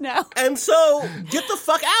sense now. And so, get the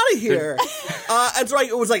fuck out of here. And so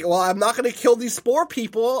it was like, well, I'm not going to kill these spore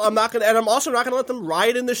people. And I'm also not going to let them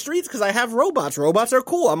riot in the streets because I have robots. Robots are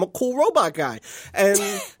cool. I'm a cool robot guy. And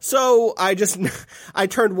so I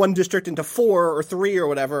turned one district into 4 or 3 or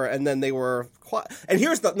whatever, and then they were and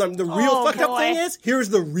here's the real fucked up thing is, here's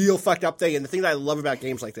the real fucked up thing, and the thing that I love about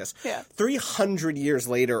games like this. 300 years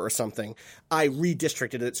later or something, I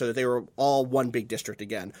redistricted it so that they were all one big district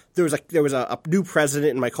again. There was a new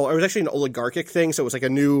president in my culture. It was actually an oligarchic thing, so it was like a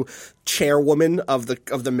new chairwoman of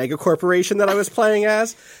the mega corporation that I was playing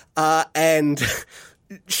as, and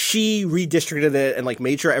she redistricted it and like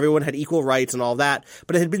made sure everyone had equal rights and all that.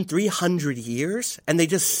 But it had been 300 years and they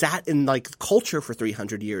just sat in like culture for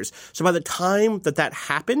 300 years. So by the time that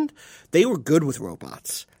happened, they were good with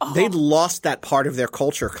robots. They'd lost that part of their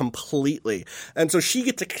culture completely. And so she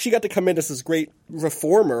got to come in as this great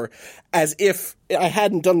reformer, as if I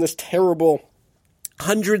hadn't done this terrible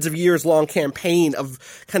hundreds of years long campaign of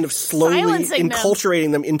kind of slowly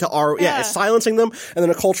enculturating them into silencing them and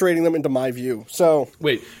then acculturating them into my view. So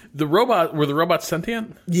wait, were the robots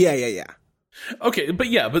sentient? Yeah. Okay,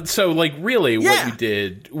 but so like really what you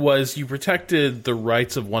did was you protected the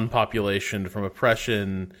rights of one population from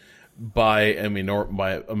oppression by a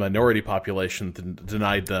minority population that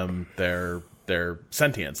denied them their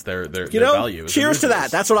sentience, their value. Cheers to that.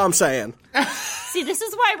 That's what I'm saying. See, this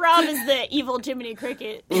is why Rob is the evil Jiminy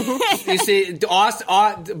Cricket. You see,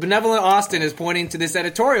 benevolent Austin is pointing to this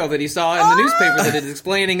editorial that he saw in the newspaper that is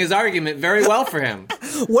explaining his argument very well for him.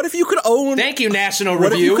 What if you could own... Thank you, National Review.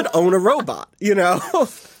 What if you could own a robot,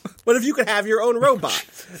 What if you could have your own robot?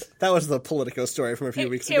 That was the Politico story from a few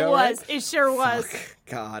weeks ago. It was. Right? It sure was.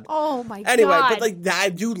 God. Oh my god. Anyway, but like I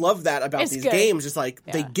do love that about these good. games. It's like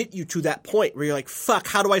they get you to that point where you're like, "Fuck,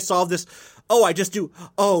 how do I solve this?" Oh, I just do.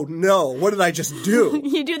 Oh no, what did I just do?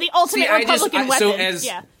 You do the ultimate Republican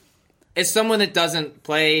weapon. As someone that doesn't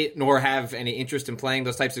play nor have any interest in playing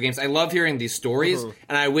those types of games, I love hearing these stories,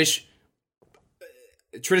 and I wish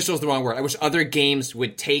traditional is the wrong word. I wish other games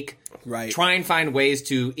would try and find ways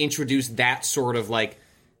to introduce that sort of like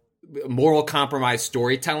moral compromise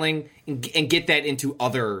storytelling and get that into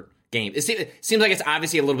other games. It seems like it's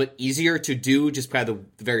obviously a little bit easier to do just by the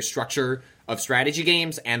very structure of strategy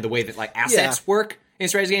games and the way that like assets work in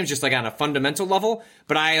strategy games, just like on a fundamental level.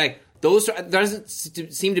 But there doesn't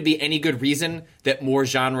seem to be any good reason that more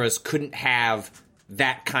genres couldn't have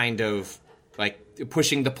that kind of like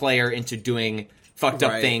pushing the player into doing fucked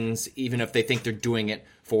up things, even if they think they're doing it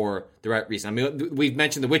for the right reason. I mean, we've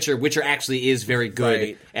mentioned The Witcher. Witcher actually is very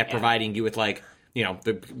good at providing you with like, you know,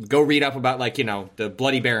 go read up about like, you know, the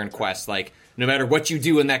Bloody Baron quest. Like, no matter what you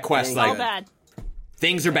do in that quest, like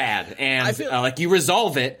things are bad, and like you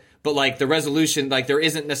resolve it, but like the resolution, like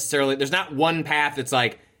there's not one path that's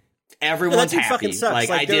like everyone's happy. Fucking sucks. Like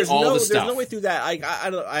I did all the stuff. There's no way through that.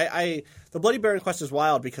 I the Bloody Baron quest is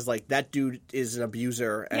wild because like that dude is an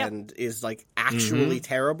abuser and is like actually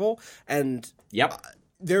terrible, and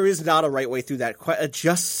there is not a right way through that quest. It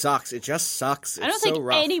just sucks. It just sucks. It's I don't think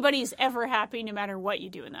rough. anybody's ever happy no matter what you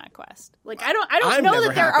do in that quest. Like I don't know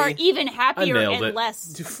that there are even happier and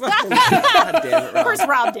less. God damn it, Rob. Of course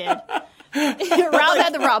Rob did. Rob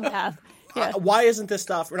had the Rob path. Yeah. Why isn't this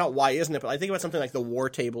stuff, or not why isn't it, but I think about something like the War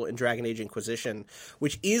Table in Dragon Age Inquisition,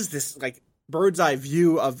 which is this like bird's eye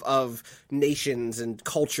view of nations and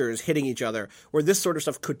cultures hitting each other, where this sort of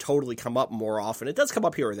stuff could totally come up more often. It does come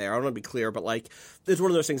up here or there, I want to be clear, but like it's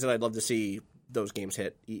one of those things that I'd love to see those games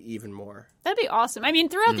hit even more. That'd be awesome. I mean,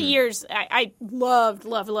 throughout the years, I loved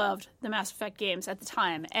the Mass Effect games at the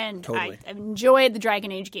time, and I enjoyed the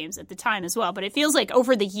Dragon Age games at the time as well. But it feels like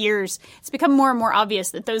over the years, it's become more and more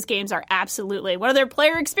obvious that those games are absolutely one of their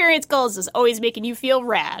player experience goals is always making you feel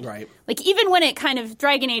rad. Right. Like even when it kind of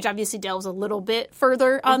Dragon Age obviously delves a little bit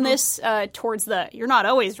further on this towards the you're not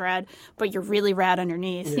always rad, but you're really rad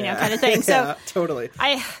underneath, you know, kind of thing. So totally.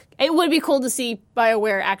 It would be cool to see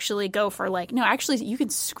BioWare actually go for like, no, actually you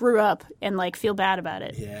can screw up and like feel bad about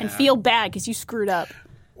it and feel bad because you screwed up.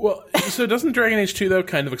 Well, so doesn't Dragon Age 2 though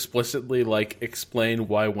kind of explicitly like explain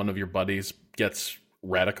why one of your buddies gets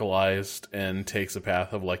radicalized and takes a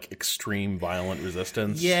path of like extreme violent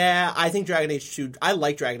resistance? Yeah, I think Dragon Age 2. I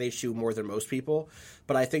like Dragon Age 2 more than most people,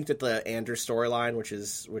 but I think that the Anders storyline, which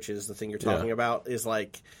is the thing you're talking about, is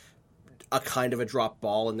like a kind of a drop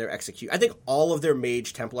ball in their execution. I think all of their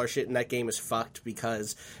Mage Templar shit in that game is fucked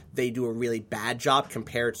because they do a really bad job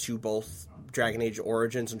compared to both Dragon Age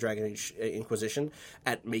Origins and Dragon Age Inquisition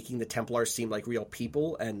at making the Templars seem like real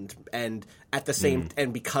people, and at the same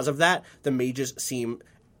and because of that, the mages seem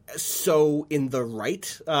so in the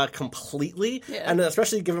right completely, and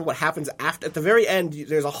especially given what happens after at the very end.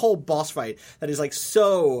 There's a whole boss fight that is like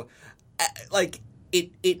so like.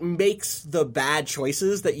 It makes the bad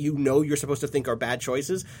choices that you know you're supposed to think are bad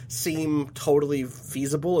choices seem totally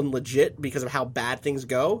feasible and legit because of how bad things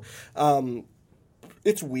go.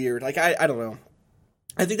 It's weird. Like, I don't know.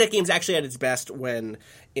 I think that game's actually at its best when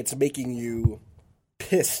it's making you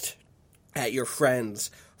pissed at your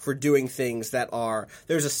friends for doing things that are...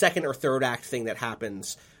 There's a second or third act thing that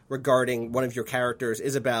happens regarding one of your characters,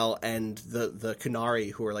 Isabel, and the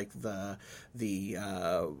Kunari, who are like the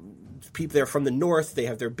people. They're from the north. They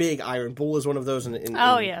have their big Iron Bull is one of those in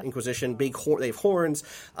Inquisition. They have horns.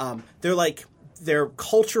 They're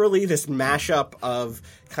culturally this mashup of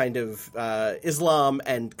kind of Islam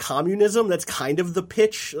and communism. That's kind of the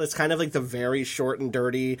pitch. That's kind of like the very short and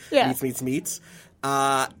dirty meets.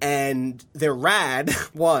 And they're rad,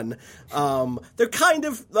 one. They're kind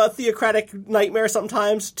of a theocratic nightmare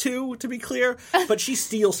sometimes, two, to be clear. But she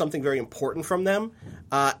steals something very important from them.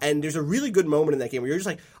 And there's a really good moment in that game where you're just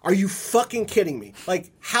like, are you fucking kidding me?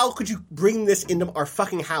 Like, how could you bring this into our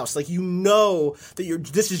fucking house? Like, you know that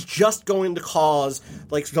this is just going to cause,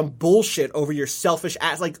 like, some bullshit over your selfish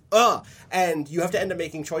ass. Like, and you have to end up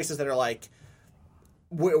making choices that are like,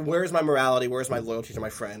 where's my morality? Where's my loyalty to my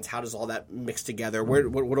friends? How does all that mix together?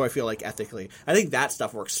 What do I feel like ethically? I think that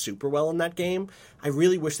stuff works super well in that game. I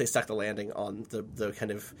really wish they stuck the landing on the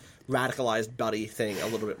kind of radicalized buddy thing a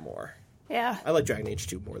little bit more. Yeah. I like Dragon Age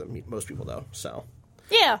 2 more than most people, though. So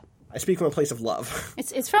yeah. I speak from a place of love.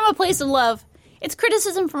 It's from a place of love. It's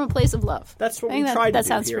criticism from a place of love. That's what we try to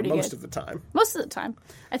do here most good. of the time. Most of the time.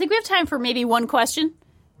 I think we have time for maybe one question.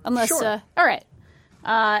 Unless, sure. All right.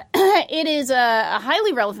 It is a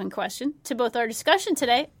highly relevant question to both our discussion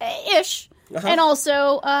today, ish, and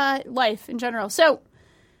also life in general. So,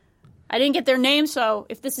 I didn't get their name, so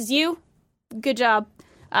if this is you, good job.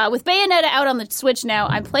 With Bayonetta out on the Switch now,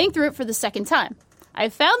 I'm playing through it for the second time.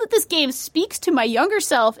 I've found that this game speaks to my younger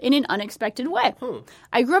self in an unexpected way.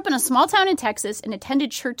 I grew up in a small town in Texas and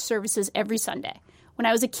attended church services every Sunday. When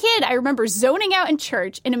I was a kid, I remember zoning out in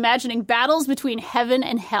church and imagining battles between heaven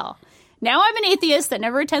and hell. Now I'm an atheist that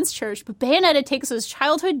never attends church, but Bayonetta takes those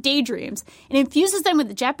childhood daydreams and infuses them with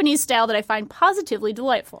the Japanese style that I find positively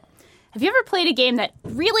delightful. Have you ever played a game that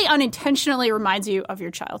really unintentionally reminds you of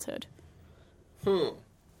your childhood?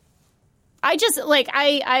 I just,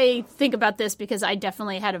 I think about this because I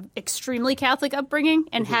definitely had an extremely Catholic upbringing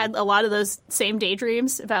and had a lot of those same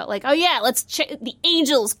daydreams about, oh yeah, let's check the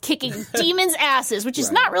angels kicking demons' asses, which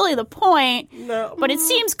is not really the point, but it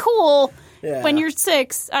seems cool when you're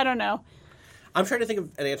 6. I don't know. I'm trying to think of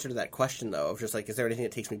an answer to that question, though, of just, is there anything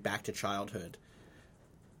that takes me back to childhood?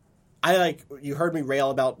 You heard me rail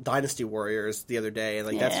about Dynasty Warriors the other day,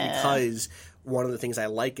 and, that's because one of the things I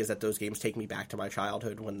like is that those games take me back to my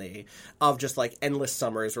childhood of just endless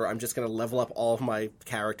summers where I'm just going to level up all of my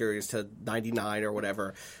characters to 99 or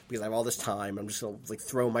whatever because I have all this time. I'm just going to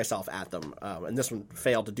throw myself at them. And this one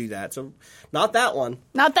failed to do that. So not that one.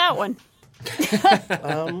 Not that one.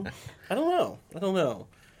 I don't know.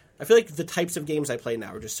 I feel like the types of games I play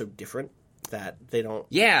now are just so different that they don't.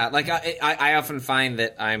 Yeah, I often find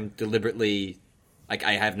that I'm deliberately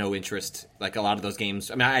I have no interest. A lot of those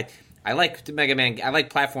games. I mean, I like Mega Man. I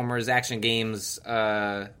like platformers, action games,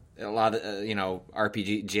 a lot of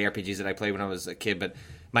JRPGs that I played when I was a kid. But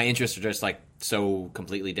my interests are just so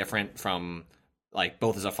completely different from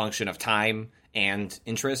both as a function of time and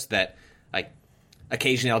interest that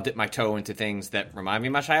occasionally I'll dip my toe into things that remind me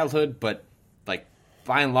of my childhood. But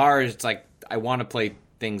by and large, it's I want to play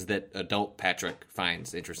things that adult Patrick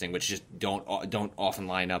finds interesting, which just don't often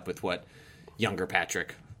line up with what younger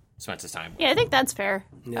Patrick spent his time with. Yeah, I think that's fair.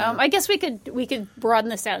 Yeah. I guess we could broaden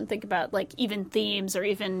this out and think about even themes or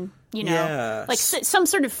even some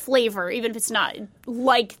sort of flavor, even if it's not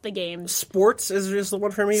like the games. Sports is just the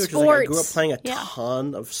one for me, which is I grew up playing a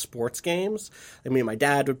ton of sports games. I mean, my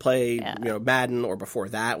dad would play Madden, or before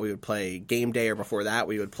that we would play Game Day, or before that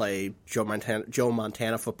we would play Joe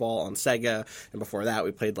Montana football on Sega, and before that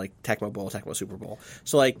we played Tecmo Bowl, Tecmo Super Bowl.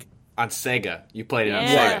 So on Sega, you played it on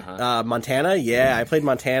Sega, huh? Montana, I played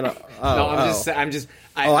Montana. I was a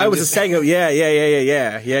Sega.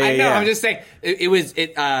 Yeah. I know. I'm just saying it was.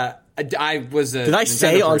 I was a. Did I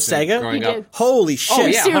say on Sega? Growing up. Holy shit! Oh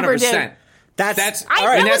yeah, 100%. That's all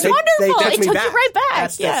right. That was wonderful. It took you right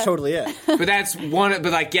back. That's totally it. But that's one.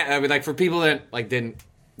 But for people that didn't,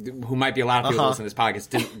 who might be a lot of people listening to this podcast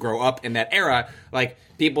didn't grow up in that era.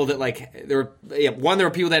 People that there were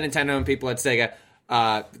people that had Nintendo and people at Sega.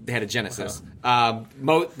 They had a Genesis. And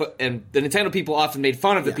the Nintendo people often made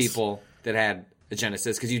fun of the people that had a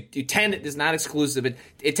Genesis because you tend, it's not exclusive, but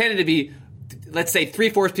it tended to be, let's say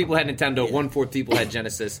 3/4 people had Nintendo, 1/4 people had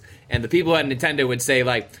Genesis, and the people who had Nintendo would say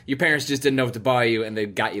your parents just didn't know what to buy you, and they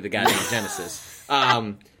got you the goddamn Genesis.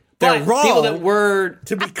 They're wrong. People that were,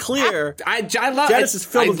 to be clear, I love Genesis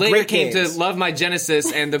filled with later great came games. to love my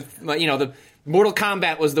Genesis, and the Mortal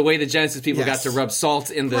Kombat was the way the Genesis people got to rub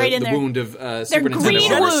salt in the wound of Super Nintendo.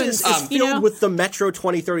 Genesis is filled with the Metro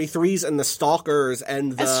 2033s and the Stalkers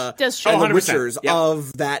and the Witchers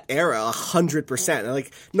of that era,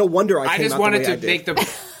 100%. No wonder I came out the way I did.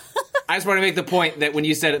 I just want to make the point that when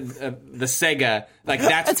you said the Sega,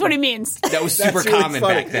 that's what he means. That was super common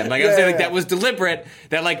back then. I was saying that was deliberate.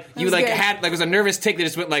 That you had was a nervous tick that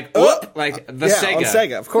just went whoop, the Sega. On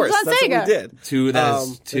Sega, of course. That's Sega. what we did.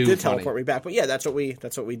 It did teleport me back, but that's what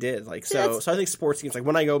we did. So I think sports games,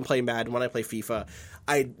 when I go and play Madden, when I play FIFA,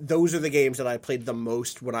 those are the games that I played the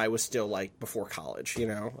most when I was still before college.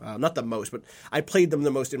 Not the most, but I played them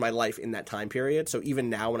the most in my life in that time period. So even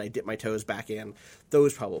now, when I dip my toes back in,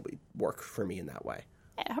 those probably work for me in that way.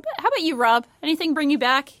 How about you, Rob? Anything bring you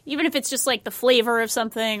back? Even if it's just the flavor of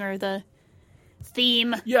something or the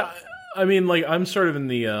theme? Yeah, I mean, I'm sort of in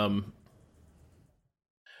the...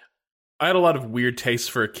 I had a lot of weird tastes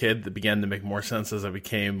for a kid that began to make more sense as I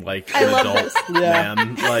became, an adult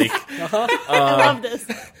man. I love this.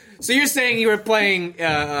 So you're saying you were playing,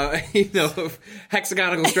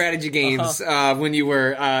 hexagonal strategy games when you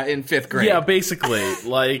were in 5th grade? Yeah, basically.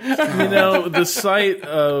 The sight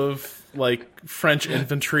of French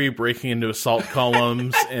infantry breaking into assault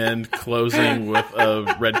columns and closing with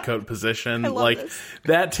a redcoat position,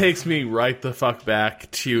 that takes me right the fuck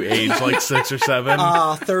back to age 6 or 7.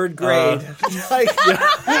 3rd grade.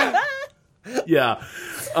 Yeah.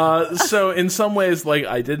 So in some ways, like,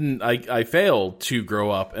 I failed to grow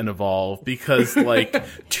up and evolve because, like,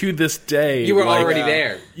 to this day, You were like, already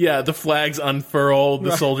there. Yeah, the flags unfurled,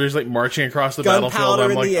 the soldiers like marching across the battlefield. Gunpowder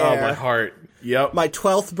I'm in like, the oh, air. my heart. Yep. My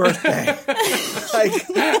 12th birthday.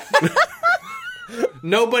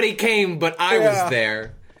 Nobody came, but I was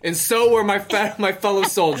there, and so were my fellow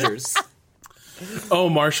soldiers. Oh,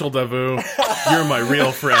 Marshal Davout, you're my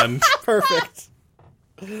real friend. Perfect.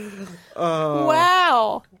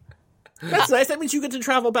 Wow. That's nice. That means you get to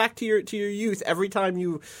travel back to your youth every time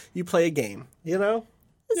you play a game. You know?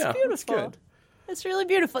 Yeah, Beautiful. that's good. It's really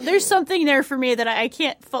beautiful. There's something there for me that I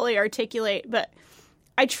can't fully articulate, but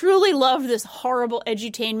I truly loved this horrible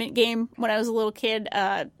edutainment game when I was a little kid.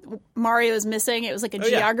 Mario is Missing. It was like a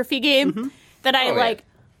geography game that I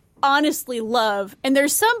honestly love. And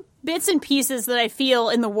there's some bits and pieces that I feel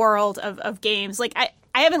in the world of games. Like I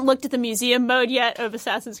haven't looked at the museum mode yet of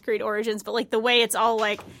Assassin's Creed Origins, but like the way it's all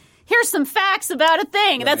like, here's some facts about a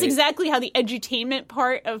thing. Right. That's exactly how the edutainment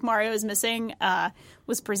part of Mario is Missing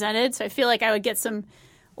was presented. So I feel like I would get a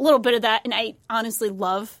little bit of that. And I honestly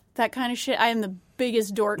love that kind of shit. I am the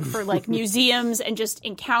biggest dork for like museums and just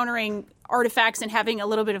encountering artifacts and having a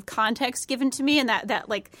little bit of context given to me. And that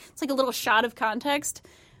like, it's like a little shot of context.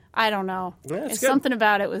 I don't know. Yeah, it's good. Something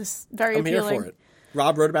about it was very I'm appealing. here for it.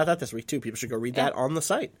 Rob wrote about that this week, too. People should go read that on the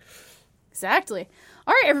site. Exactly.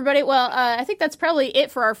 All right, everybody. Well, I think that's probably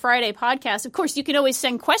it for our Friday podcast. Of course, you can always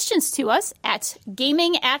send questions to us at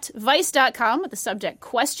gaming@vice.com with the subject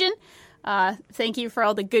question. Thank you for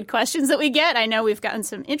all the good questions that we get. I know we've gotten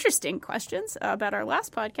some interesting questions about our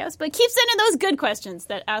last podcast, but keep sending those good questions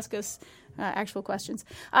that ask us actual questions.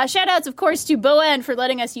 Shout outs, of course, to Boen for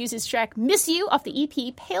letting us use his track Miss You off the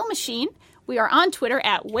EP Pale Machine. We are on Twitter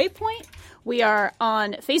at Waypoint. We are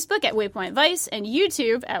on Facebook at Waypoint Vice and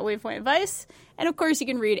YouTube at Waypoint Vice. And, of course, you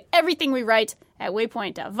can read everything we write at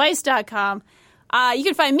waypoint.vice.com. You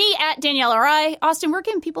can find me at Danielle R.I. Austin, where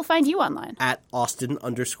can people find you online? At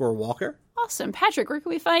Austin_Walker. Awesome. Patrick, where can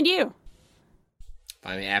we find you?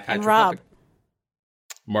 Find me at Patrick. And Rob. Puppet.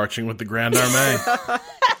 Marching with the Grand Armée.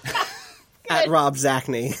 At Rob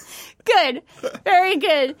Zachney. Good. Very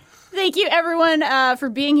good. Thank you, everyone, for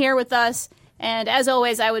being here with us. And as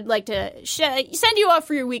always, I would like to send you off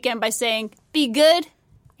for your weekend by saying, be good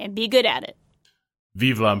and be good at it.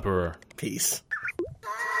 Vive l'Empereur. Peace.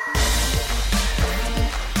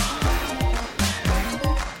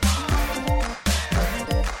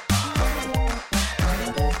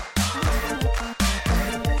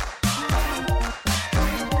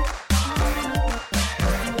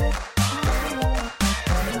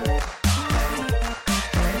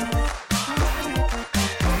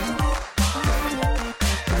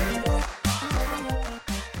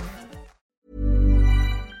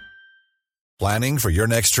 Planning for your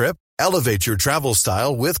next trip? Elevate your travel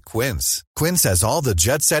style with Quince. Quince has all the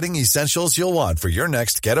jet-setting essentials you'll want for your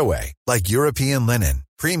next getaway, like European linen,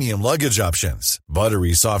 premium luggage options,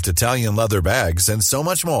 buttery soft Italian leather bags, and so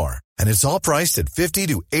much more. And it's all priced at 50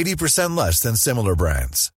 to 80% less than similar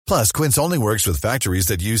brands. Plus, Quince only works with factories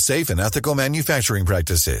that use safe and ethical manufacturing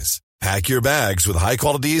practices. Pack your bags with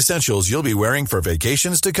high-quality essentials you'll be wearing for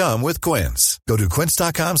vacations to come with Quince. Go to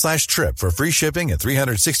quince.com/trip for free shipping and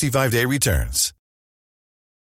 365-day returns.